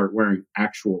had to start wearing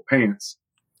actual pants.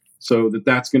 So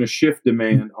that's going to shift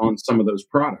demand on some of those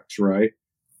products, right?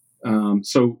 And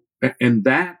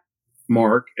that,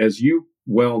 Mark, as you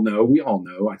well know, we all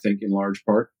know, I think in large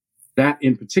part, that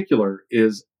in particular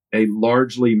is a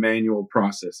largely manual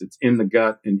process. It's in the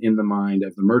gut and in the mind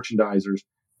of the merchandisers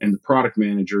and the product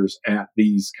managers at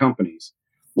these companies.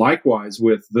 Likewise,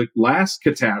 with the last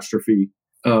catastrophe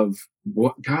of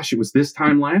it was this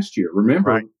time last year.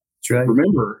 Remember, Right.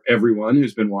 Remember everyone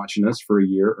who's been watching us for a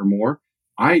year or more,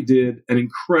 I did an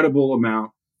incredible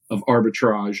amount of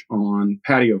arbitrage on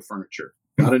patio furniture.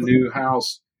 Got a new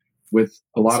house with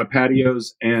a lot of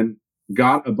patios and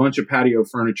got a bunch of patio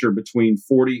furniture between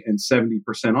 40 and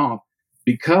 70% off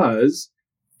because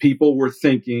people were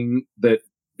thinking that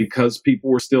because people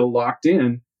were still locked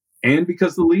in and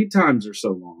because the lead times are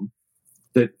so long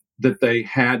that they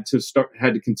had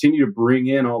to continue to bring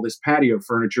in all this patio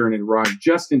furniture and it arrived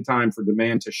just in time for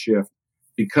demand to shift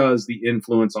because the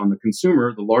influence on the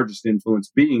consumer, the largest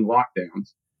influence being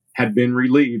lockdowns, had been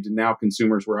relieved and now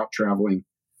consumers were out traveling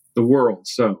the world.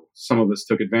 So some of us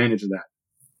took advantage of that.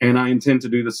 And I intend to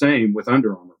do the same with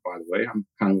Under Armour, by the way. I'm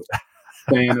kind of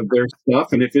a fan of their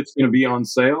stuff. And if it's going to be on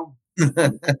sale.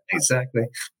 Exactly.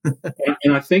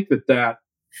 And I think that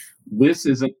this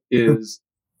is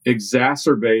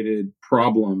exacerbated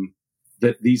problem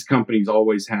that these companies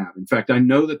always have. In fact, I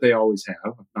know that they always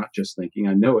have. I'm not just thinking,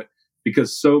 I know it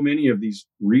because so many of these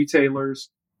retailers,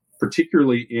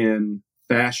 particularly in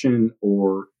fashion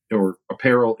or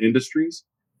apparel industries,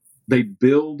 they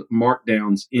build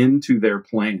markdowns into their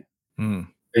plan.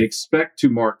 They expect to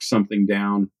mark something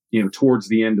down, towards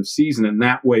the end of season. And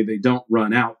that way they don't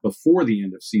run out before the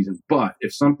end of season. But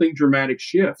if something dramatic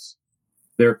shifts,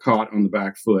 they're caught on the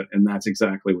back foot. And that's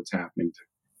exactly what's happening to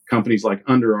companies like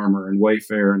Under Armour and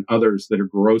Wayfair and others that are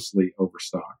grossly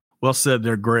overstocked. Well said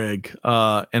there, Greg.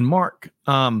 And Mark,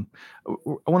 I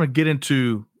want to get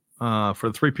into, for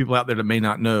the three people out there that may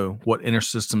not know what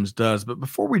InterSystems does. But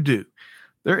before we do,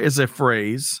 there is a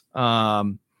phrase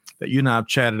that you and I have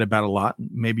chatted about a lot.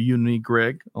 Maybe you and me,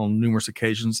 Greg, on numerous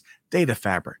occasions, data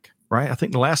fabric, right? I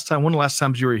think one of the last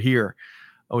times you were here,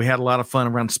 we had a lot of fun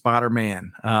around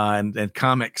Spider-Man and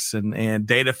comics and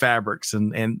data fabrics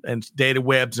and data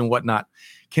webs and whatnot.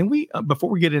 Can we,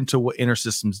 before we get into what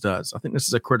InterSystems does, I think this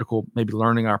is a critical maybe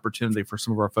learning opportunity for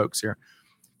some of our folks here.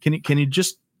 Can you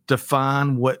just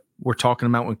define what we're talking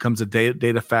about when it comes to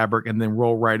data fabric and then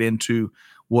roll right into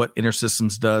what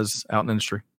InterSystems does out in the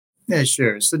industry? Yeah,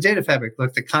 sure. So data fabric,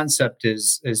 look, the concept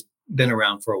has been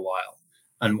around for a while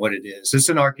on what it is. It's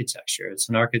an architecture. It's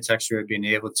an architecture of being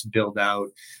able to build out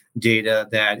data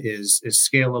that is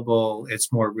scalable.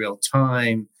 It's more real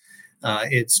time.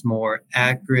 It's more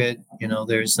accurate.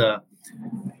 There's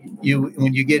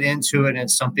when you get into it, and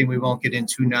it's something we won't get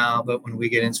into now, but when we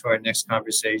get into our next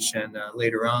conversation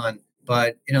later on,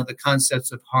 but the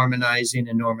concepts of harmonizing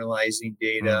and normalizing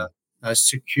data,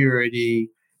 security,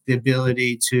 the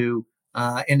ability to,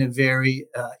 in a very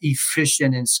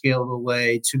efficient and scalable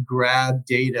way, to grab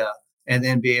data and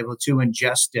then be able to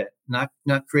ingest it, not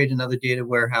create another data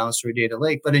warehouse or a data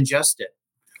lake, but ingest it.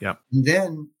 Yeah. And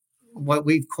then what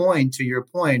we've coined, to your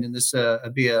point, and this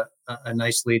be a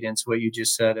nice lead into what you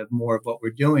just said of more of what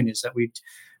we're doing, is that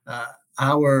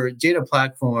our data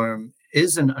platform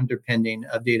is an underpinning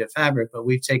of data fabric, but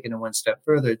we've taken it one step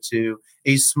further to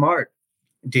a smart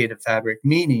data fabric,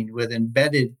 meaning with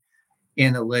embedded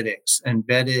analytics,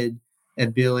 embedded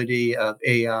ability of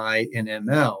AI and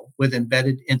ML, with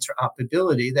embedded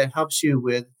interoperability that helps you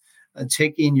with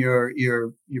taking your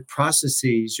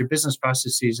processes, your business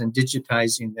processes, and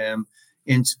digitizing them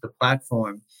into the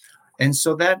platform. And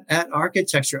so that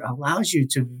architecture allows you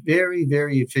to very,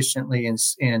 very efficiently and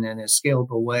in a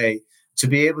scalable way to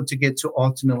be able to get to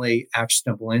ultimately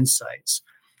actionable insights.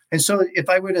 And so if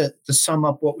I were to sum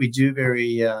up what we do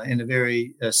in a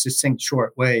very succinct,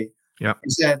 short way, Yep.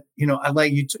 is that, I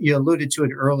like you alluded to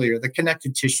it earlier, the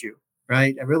connected tissue,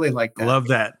 right? I really like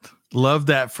that. Love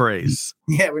that phrase.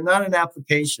 Yeah, we're not an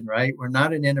application, right? We're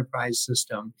not an enterprise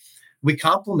system. We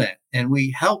complement and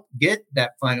we help get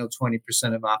that final 20%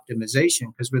 of optimization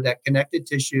because we're that connected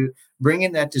tissue,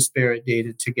 bringing that disparate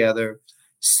data together,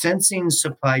 sensing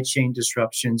supply chain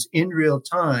disruptions in real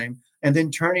time, and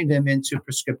then turning them into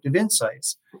prescriptive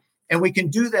insights. And we can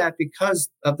do that because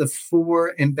of the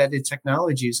 4 embedded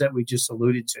technologies that we just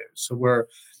alluded to. So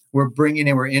we're bringing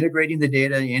in, we're integrating the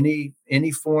data in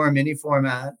any form, any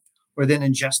format. We're then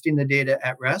ingesting the data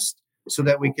at rest so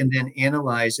that we can then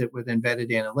analyze it with embedded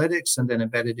analytics and then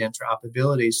embedded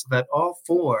interoperability so that all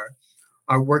 4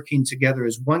 are working together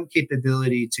as one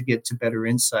capability to get to better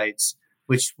insights,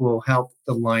 which will help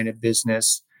the line of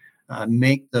business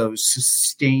make those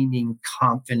sustaining,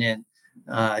 confident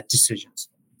decisions.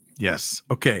 Yes.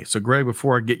 Okay. So, Greg,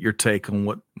 before I get your take on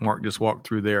what Mark just walked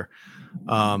through there,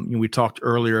 we talked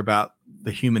earlier about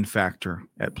the human factor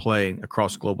at play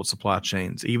across global supply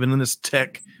chains. Even in this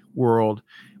tech world,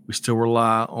 we still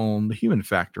rely on the human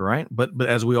factor, right? But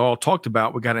as we all talked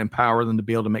about, we got to empower them to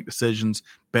be able to make decisions,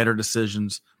 better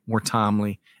decisions, more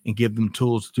timely, and give them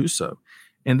tools to do so.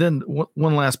 And then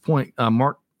one last point,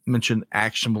 Mark mentioned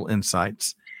actionable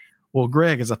insights. Well,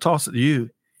 Greg, as I toss it to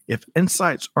you, if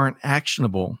insights aren't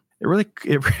actionable, it really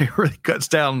cuts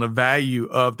down on the value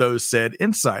of those said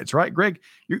insights, right? Greg,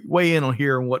 you weigh in on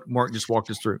here and what Mark just walked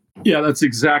us through. Yeah, that's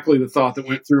exactly the thought that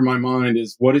went through my mind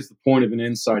is what is the point of an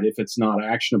insight if it's not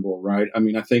actionable, right? I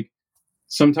mean, I think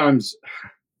sometimes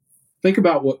think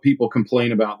about what people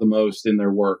complain about the most in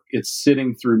their work. It's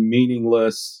sitting through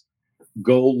meaningless,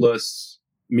 goalless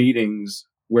meetings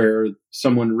where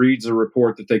someone reads a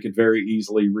report that they could very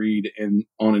easily read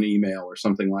on an email or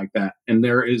something like that. And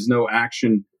there is no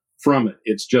action from it.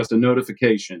 It's just a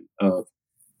notification of,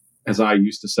 as I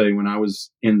used to say when I was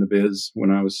in the biz,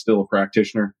 when I was still a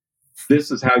practitioner,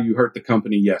 this is how you hurt the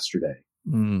company yesterday.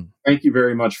 Thank you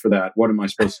very much for that. What am I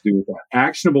supposed to do with that?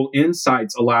 Actionable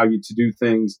insights allow you to do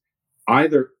things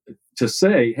either to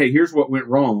say, hey, here's what went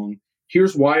wrong.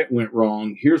 Here's why it went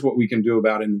wrong. Here's what we can do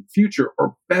about it in the future.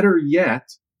 Or better yet,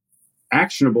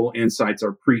 actionable insights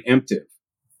are preemptive,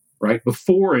 right?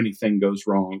 Before anything goes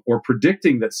wrong, or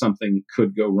predicting that something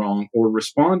could go wrong, or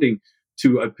responding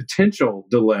to a potential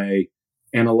delay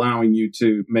and allowing you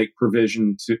to make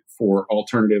provision for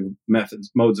alternative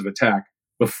modes of attack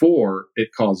before it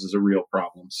causes a real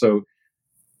problem. So,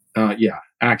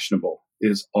 actionable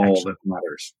is all that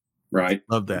matters, right?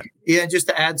 Love that. Yeah, just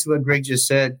to add to what Greg just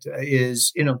said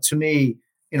is, to me,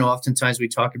 oftentimes we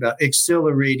talk about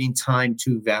accelerating time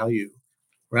to value,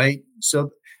 right?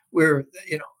 So we're,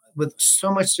 with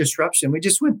so much disruption, we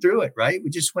just went through it, right? We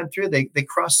just went through, they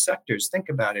cross sectors. Think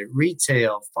about it.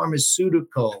 Retail,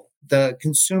 pharmaceutical, the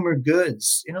consumer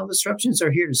goods, disruptions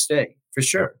are here to stay for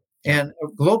sure. And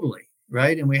globally,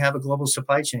 right? And we have a global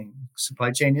supply chain.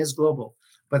 Supply chain is global.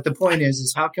 But the point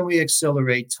is how can we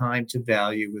accelerate time to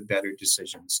value with better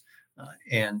decisions?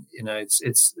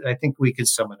 It's I think we could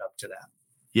sum it up to that.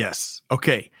 Yes.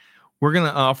 Okay. We're going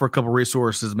to offer a couple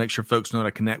resources to make sure folks know how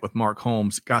to connect with Mark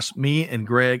Holmes. Gosh, me and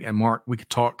Greg and Mark, we could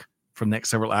talk for the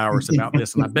next several hours about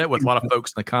this. And I bet with a lot of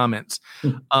folks in the comments.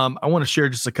 I want to share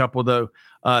just a couple, though.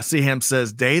 Seaham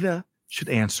says data should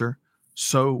answer,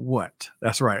 so what?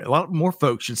 That's right. A lot more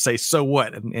folks should say, so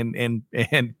what? And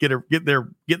get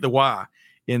the why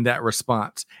in that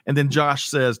response. And then Josh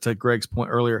says, to Greg's point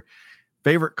earlier,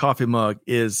 favorite coffee mug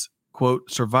is,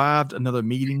 quote, survived another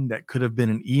meeting that could have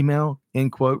been an email,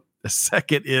 end quote. The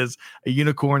second is a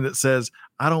unicorn that says,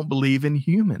 I don't believe in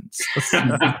humans. All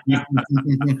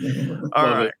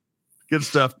right. Good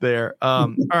stuff there.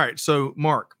 All right. So,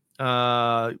 Mark,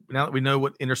 now that we know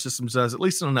what InterSystems does, at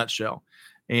least in a nutshell,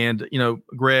 and,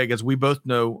 Greg, as we both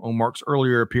know on Mark's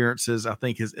earlier appearances, I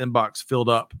think his inbox filled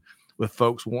up with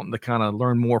folks wanting to kind of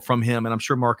learn more from him. And I'm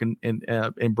sure Mark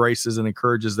embraces and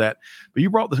encourages that. But you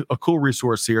brought a cool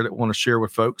resource here that I want to share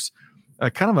with folks.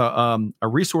 Kind of a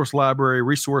resource library,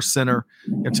 resource center.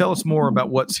 And tell us more about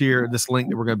what's here, this link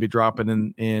that we're going to be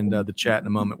dropping in the chat in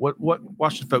a moment. Why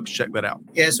should folks check that out?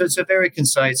 Yeah, so it's a very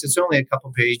concise, it's only a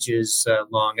couple pages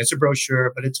long. It's a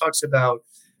brochure, but it talks about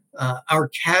our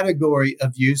category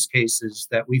of use cases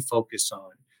that we focus on.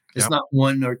 It's not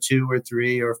 1 or 2 or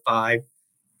 3 or 5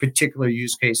 particular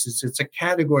use cases. It's a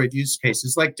category of use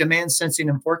cases like demand sensing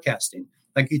and forecasting,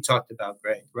 like you talked about,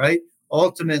 Greg, right?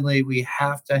 Ultimately, we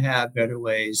have to have better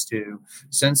ways to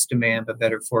sense demand, but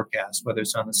better forecast, whether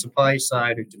it's on the supply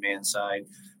side or demand side,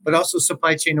 but also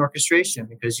supply chain orchestration,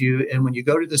 because when you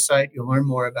go to the site, you'll learn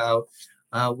more about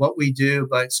what we do,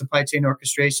 but supply chain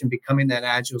orchestration, becoming that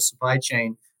agile supply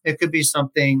chain, it could be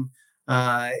something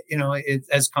It's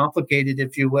as complicated,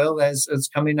 if you will, as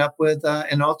coming up with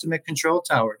an ultimate control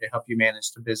tower to help you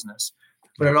manage the business.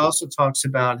 But it also talks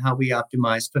about how we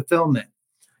optimize fulfillment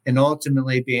and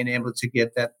ultimately being able to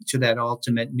get that to that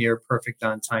ultimate near perfect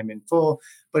on time in full.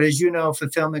 But as you know,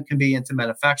 fulfillment can be into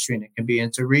manufacturing, it can be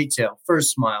into retail,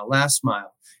 first mile, last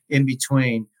mile, in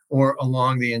between, or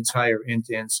along the entire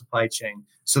end-to-end supply chain.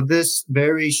 So this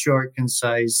very short,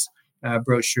 concise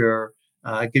brochure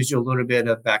gives you a little bit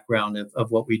of background of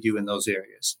what we do in those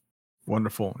areas.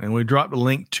 Wonderful. And we dropped a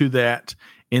link to that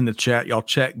in the chat. Y'all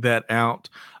check that out.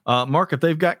 Mark, if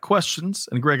they've got questions,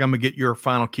 and Greg, I'm going to get your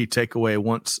final key takeaway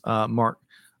once Mark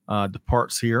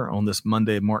departs here on this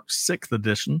Monday, March 6th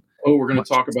edition. Oh, we're going to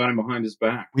talk about him behind his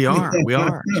back. We are. It's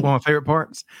one of my favorite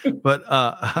parts.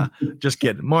 But just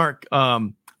kidding. Mark,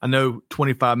 I know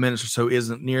 25 minutes or so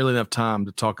isn't nearly enough time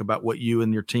to talk about what you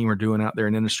and your team are doing out there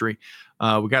in industry.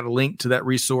 We got a link to that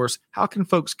resource. How can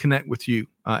folks connect with you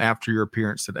after your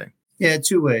appearance today? Yeah,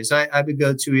 two ways. I would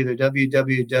go to either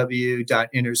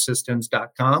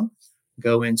www.intersystems.com,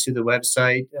 go into the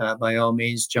website, by all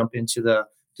means, jump into the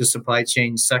supply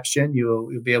chain section.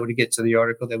 You'll be able to get to the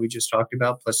article that we just talked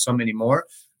about, plus so many more.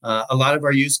 A lot of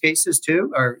our use cases,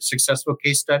 too, are successful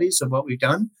case studies of what we've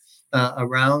done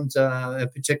around a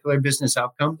particular business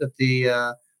outcome that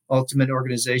the ultimate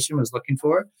organization was looking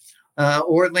for.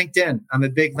 Or LinkedIn. I'm a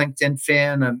big LinkedIn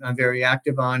fan. I'm very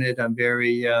active on it. I'm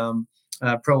very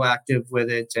proactive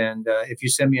with it. And if you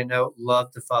send me a note,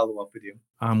 love to follow up with you.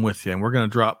 I'm with you. And we're going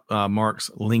to drop Mark's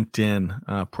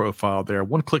LinkedIn profile there,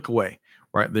 one click away,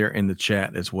 right there in the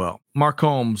chat as well. Mark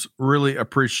Holmes, really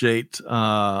appreciate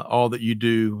all that you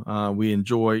do. We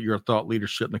enjoy your thought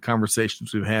leadership and the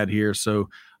conversations we've had here. So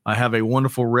have a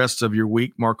wonderful rest of your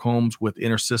week, Mark Holmes with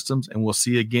InterSystems, and we'll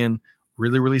see you again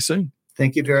really, really soon.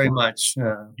 Thank you very much.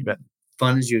 You bet.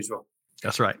 Fun as usual.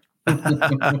 That's right.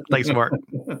 Thanks, Mark.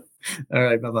 All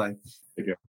right. Bye-bye. Take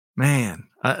care. Man,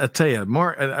 I tell you,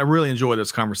 Mark, I really enjoy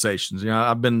those conversations.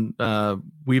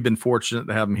 We've been fortunate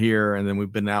to have him here, and then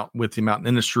we've been out with him out in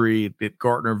industry at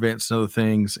Gartner events and other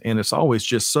things. And it's always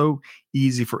just so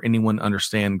easy for anyone to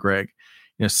understand, Greg,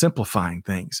 simplifying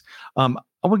things. I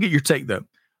want to get your take though.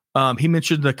 He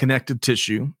mentioned the connective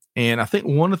tissue. And I think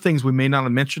one of the things we may not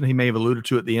have mentioned, he may have alluded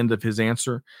to at the end of his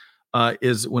answer,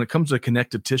 is when it comes to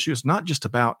connective tissue, it's not just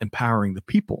about empowering the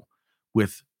people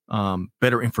with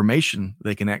better information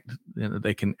they can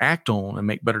act on and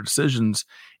make better decisions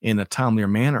in a timelier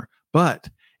manner. But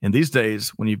in these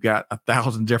days, when you've got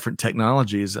 1,000 different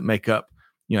technologies that make up,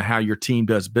 how your team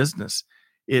does business,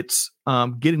 it's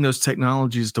getting those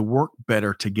technologies to work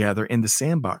better together in the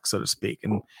sandbox, so to speak.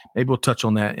 And maybe we'll touch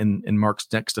on that in Mark's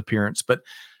next appearance. But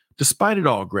despite it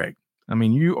all, Greg, I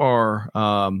mean, you are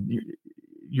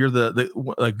you're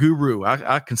the guru.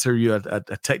 I consider you a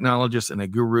technologist and a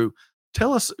guru.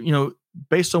 Tell us,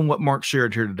 based on what Mark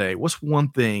shared here today, what's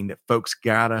one thing that folks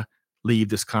gotta leave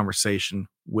this conversation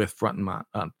with front in mind?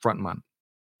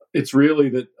 It's really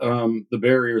that the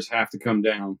barriers have to come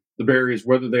down. The barriers,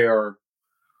 whether they are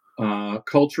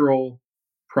cultural,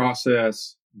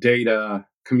 process, data,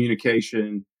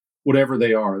 communication, whatever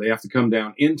they are, they have to come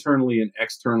down internally and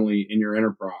externally in your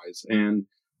enterprise. And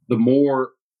the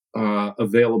more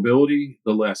availability,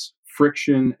 the less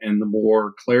friction, and the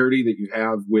more clarity that you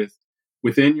have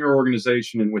within your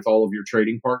organization and with all of your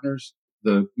trading partners,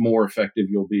 the more effective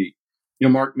you'll be.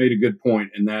 Mark made a good point,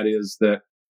 and that is that,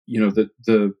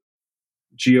 the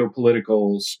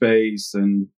geopolitical space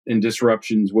and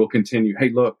disruptions will continue.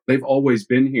 Hey, look, they've always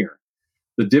been here.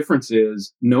 The difference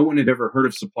is no one had ever heard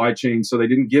of supply chain, so they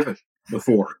didn't give it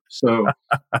before. So,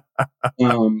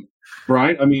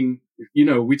 right? I mean,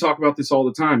 we talk about this all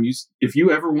the time. If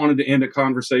you ever wanted to end a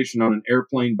conversation on an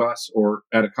airplane, bus, or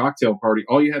at a cocktail party,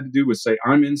 all you had to do was say,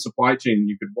 I'm in supply chain, and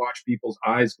you could watch people's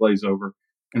eyes glaze over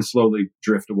and slowly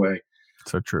drift away.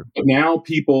 So true. But now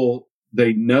people,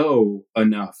 they know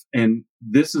enough. And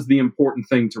this is the important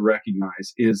thing to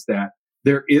recognize, is that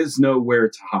there is nowhere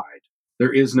to hide.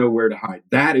 There is nowhere to hide.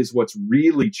 That is what's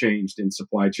really changed in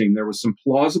supply chain. There was some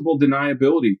plausible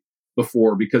deniability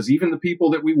before, because even the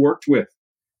people that we worked with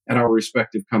at our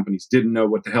respective companies didn't know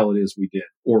what the hell it is we did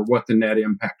or what the net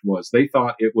impact was. They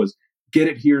thought it was get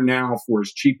it here now for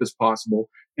as cheap as possible.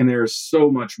 And there's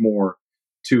so much more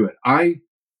to it. I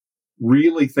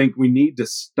really think we need to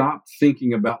stop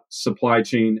thinking about supply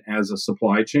chain as a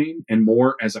supply chain and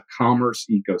more as a commerce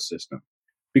ecosystem.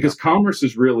 Because commerce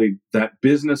is really that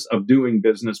business of doing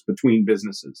business between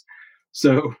businesses.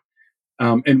 So,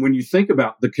 and when you think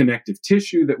about the connective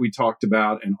tissue that we talked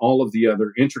about and all of the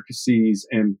other intricacies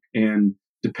and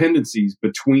dependencies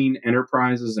between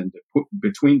enterprises and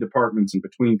between departments and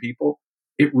between people,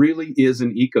 It really is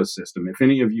an ecosystem. If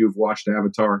any of you have watched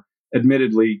Avatar,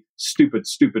 admittedly, stupid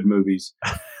movies,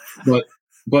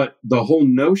 but the whole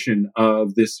notion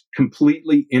of this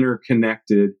completely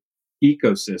interconnected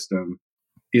ecosystem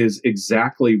is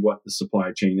exactly what the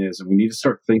supply chain is. And we need to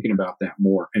start thinking about that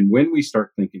more. And when we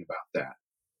start thinking about that,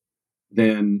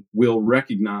 then we'll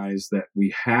recognize that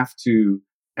we have to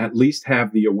at least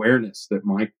have the awareness that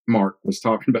Mark was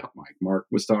talking about,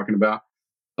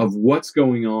 of what's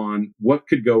going on, what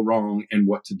could go wrong, and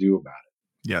what to do about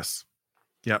it. Yes.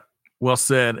 Yep. Well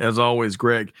said, as always,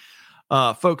 Greg.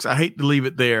 Folks, I hate to leave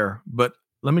it there, but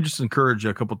let me just encourage you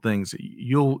a couple of things.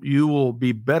 You will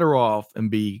be better off and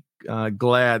be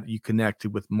glad you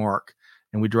connected with Mark.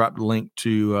 And we dropped a link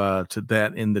to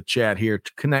that in the chat here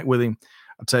to connect with him.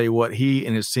 I'll tell you what, he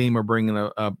and his team are bringing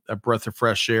a breath of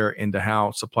fresh air into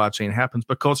how supply chain happens,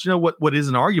 because you know what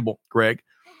is inarguable, Greg?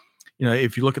 You know,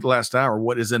 if you look at the last hour,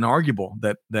 what is inarguable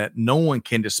that no one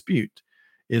can dispute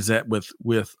is that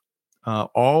with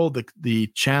all the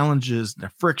challenges, the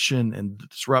friction and the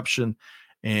disruption,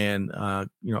 and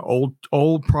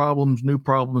old problems, new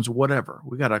problems, whatever,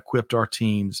 we got to equip our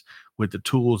teams with the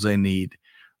tools they need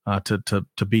to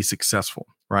be successful,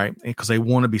 right? Because they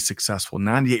want to be successful.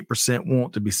 98%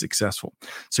 want to be successful.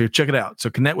 So check it out.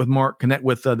 So connect with Mark, connect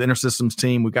with the InterSystems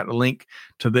team. We got the link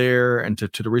to there and to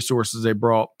the resources they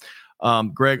brought.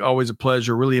 Greg, always a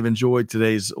pleasure. Really have enjoyed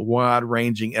today's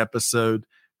wide-ranging episode.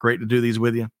 Great to do these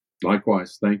with you.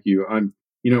 Likewise. Thank you.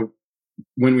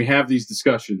 When we have these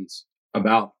discussions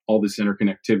about all this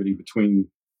interconnectivity between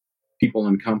people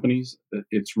and companies,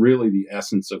 it's really the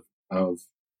essence of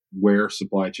where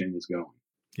supply chain is going.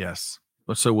 Yes.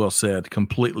 So well said.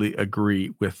 Completely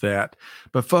agree with that.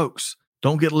 But folks,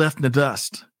 don't get left in the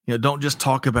dust. Don't just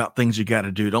talk about things you got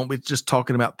to do. Don't be just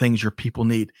talking about things your people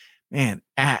need. Man,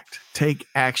 act, take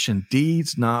action,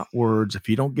 deeds, not words. If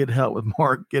you don't get help with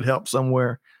Mark, get help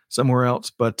somewhere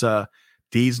else, but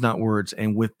deeds, not words.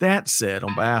 And with that said,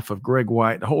 on behalf of Greg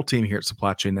White, the whole team here at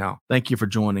Supply Chain Now, thank you for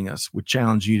joining us. We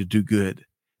challenge you to do good,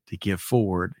 to give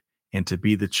forward, and to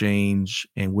be the change.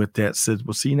 And with that said,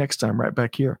 we'll see you next time right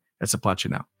back here at Supply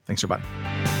Chain Now. Thanks, everybody.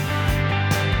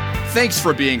 Thanks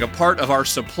for being a part of our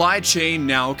Supply Chain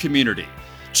Now community.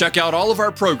 Check out all of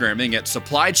our programming at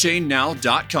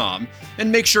supplychainnow.com and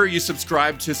make sure you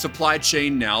subscribe to Supply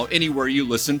Chain Now anywhere you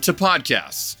listen to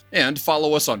podcasts. And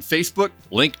follow us on Facebook,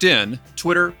 LinkedIn,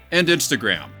 Twitter, and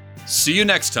Instagram. See you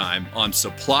next time on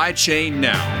Supply Chain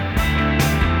Now.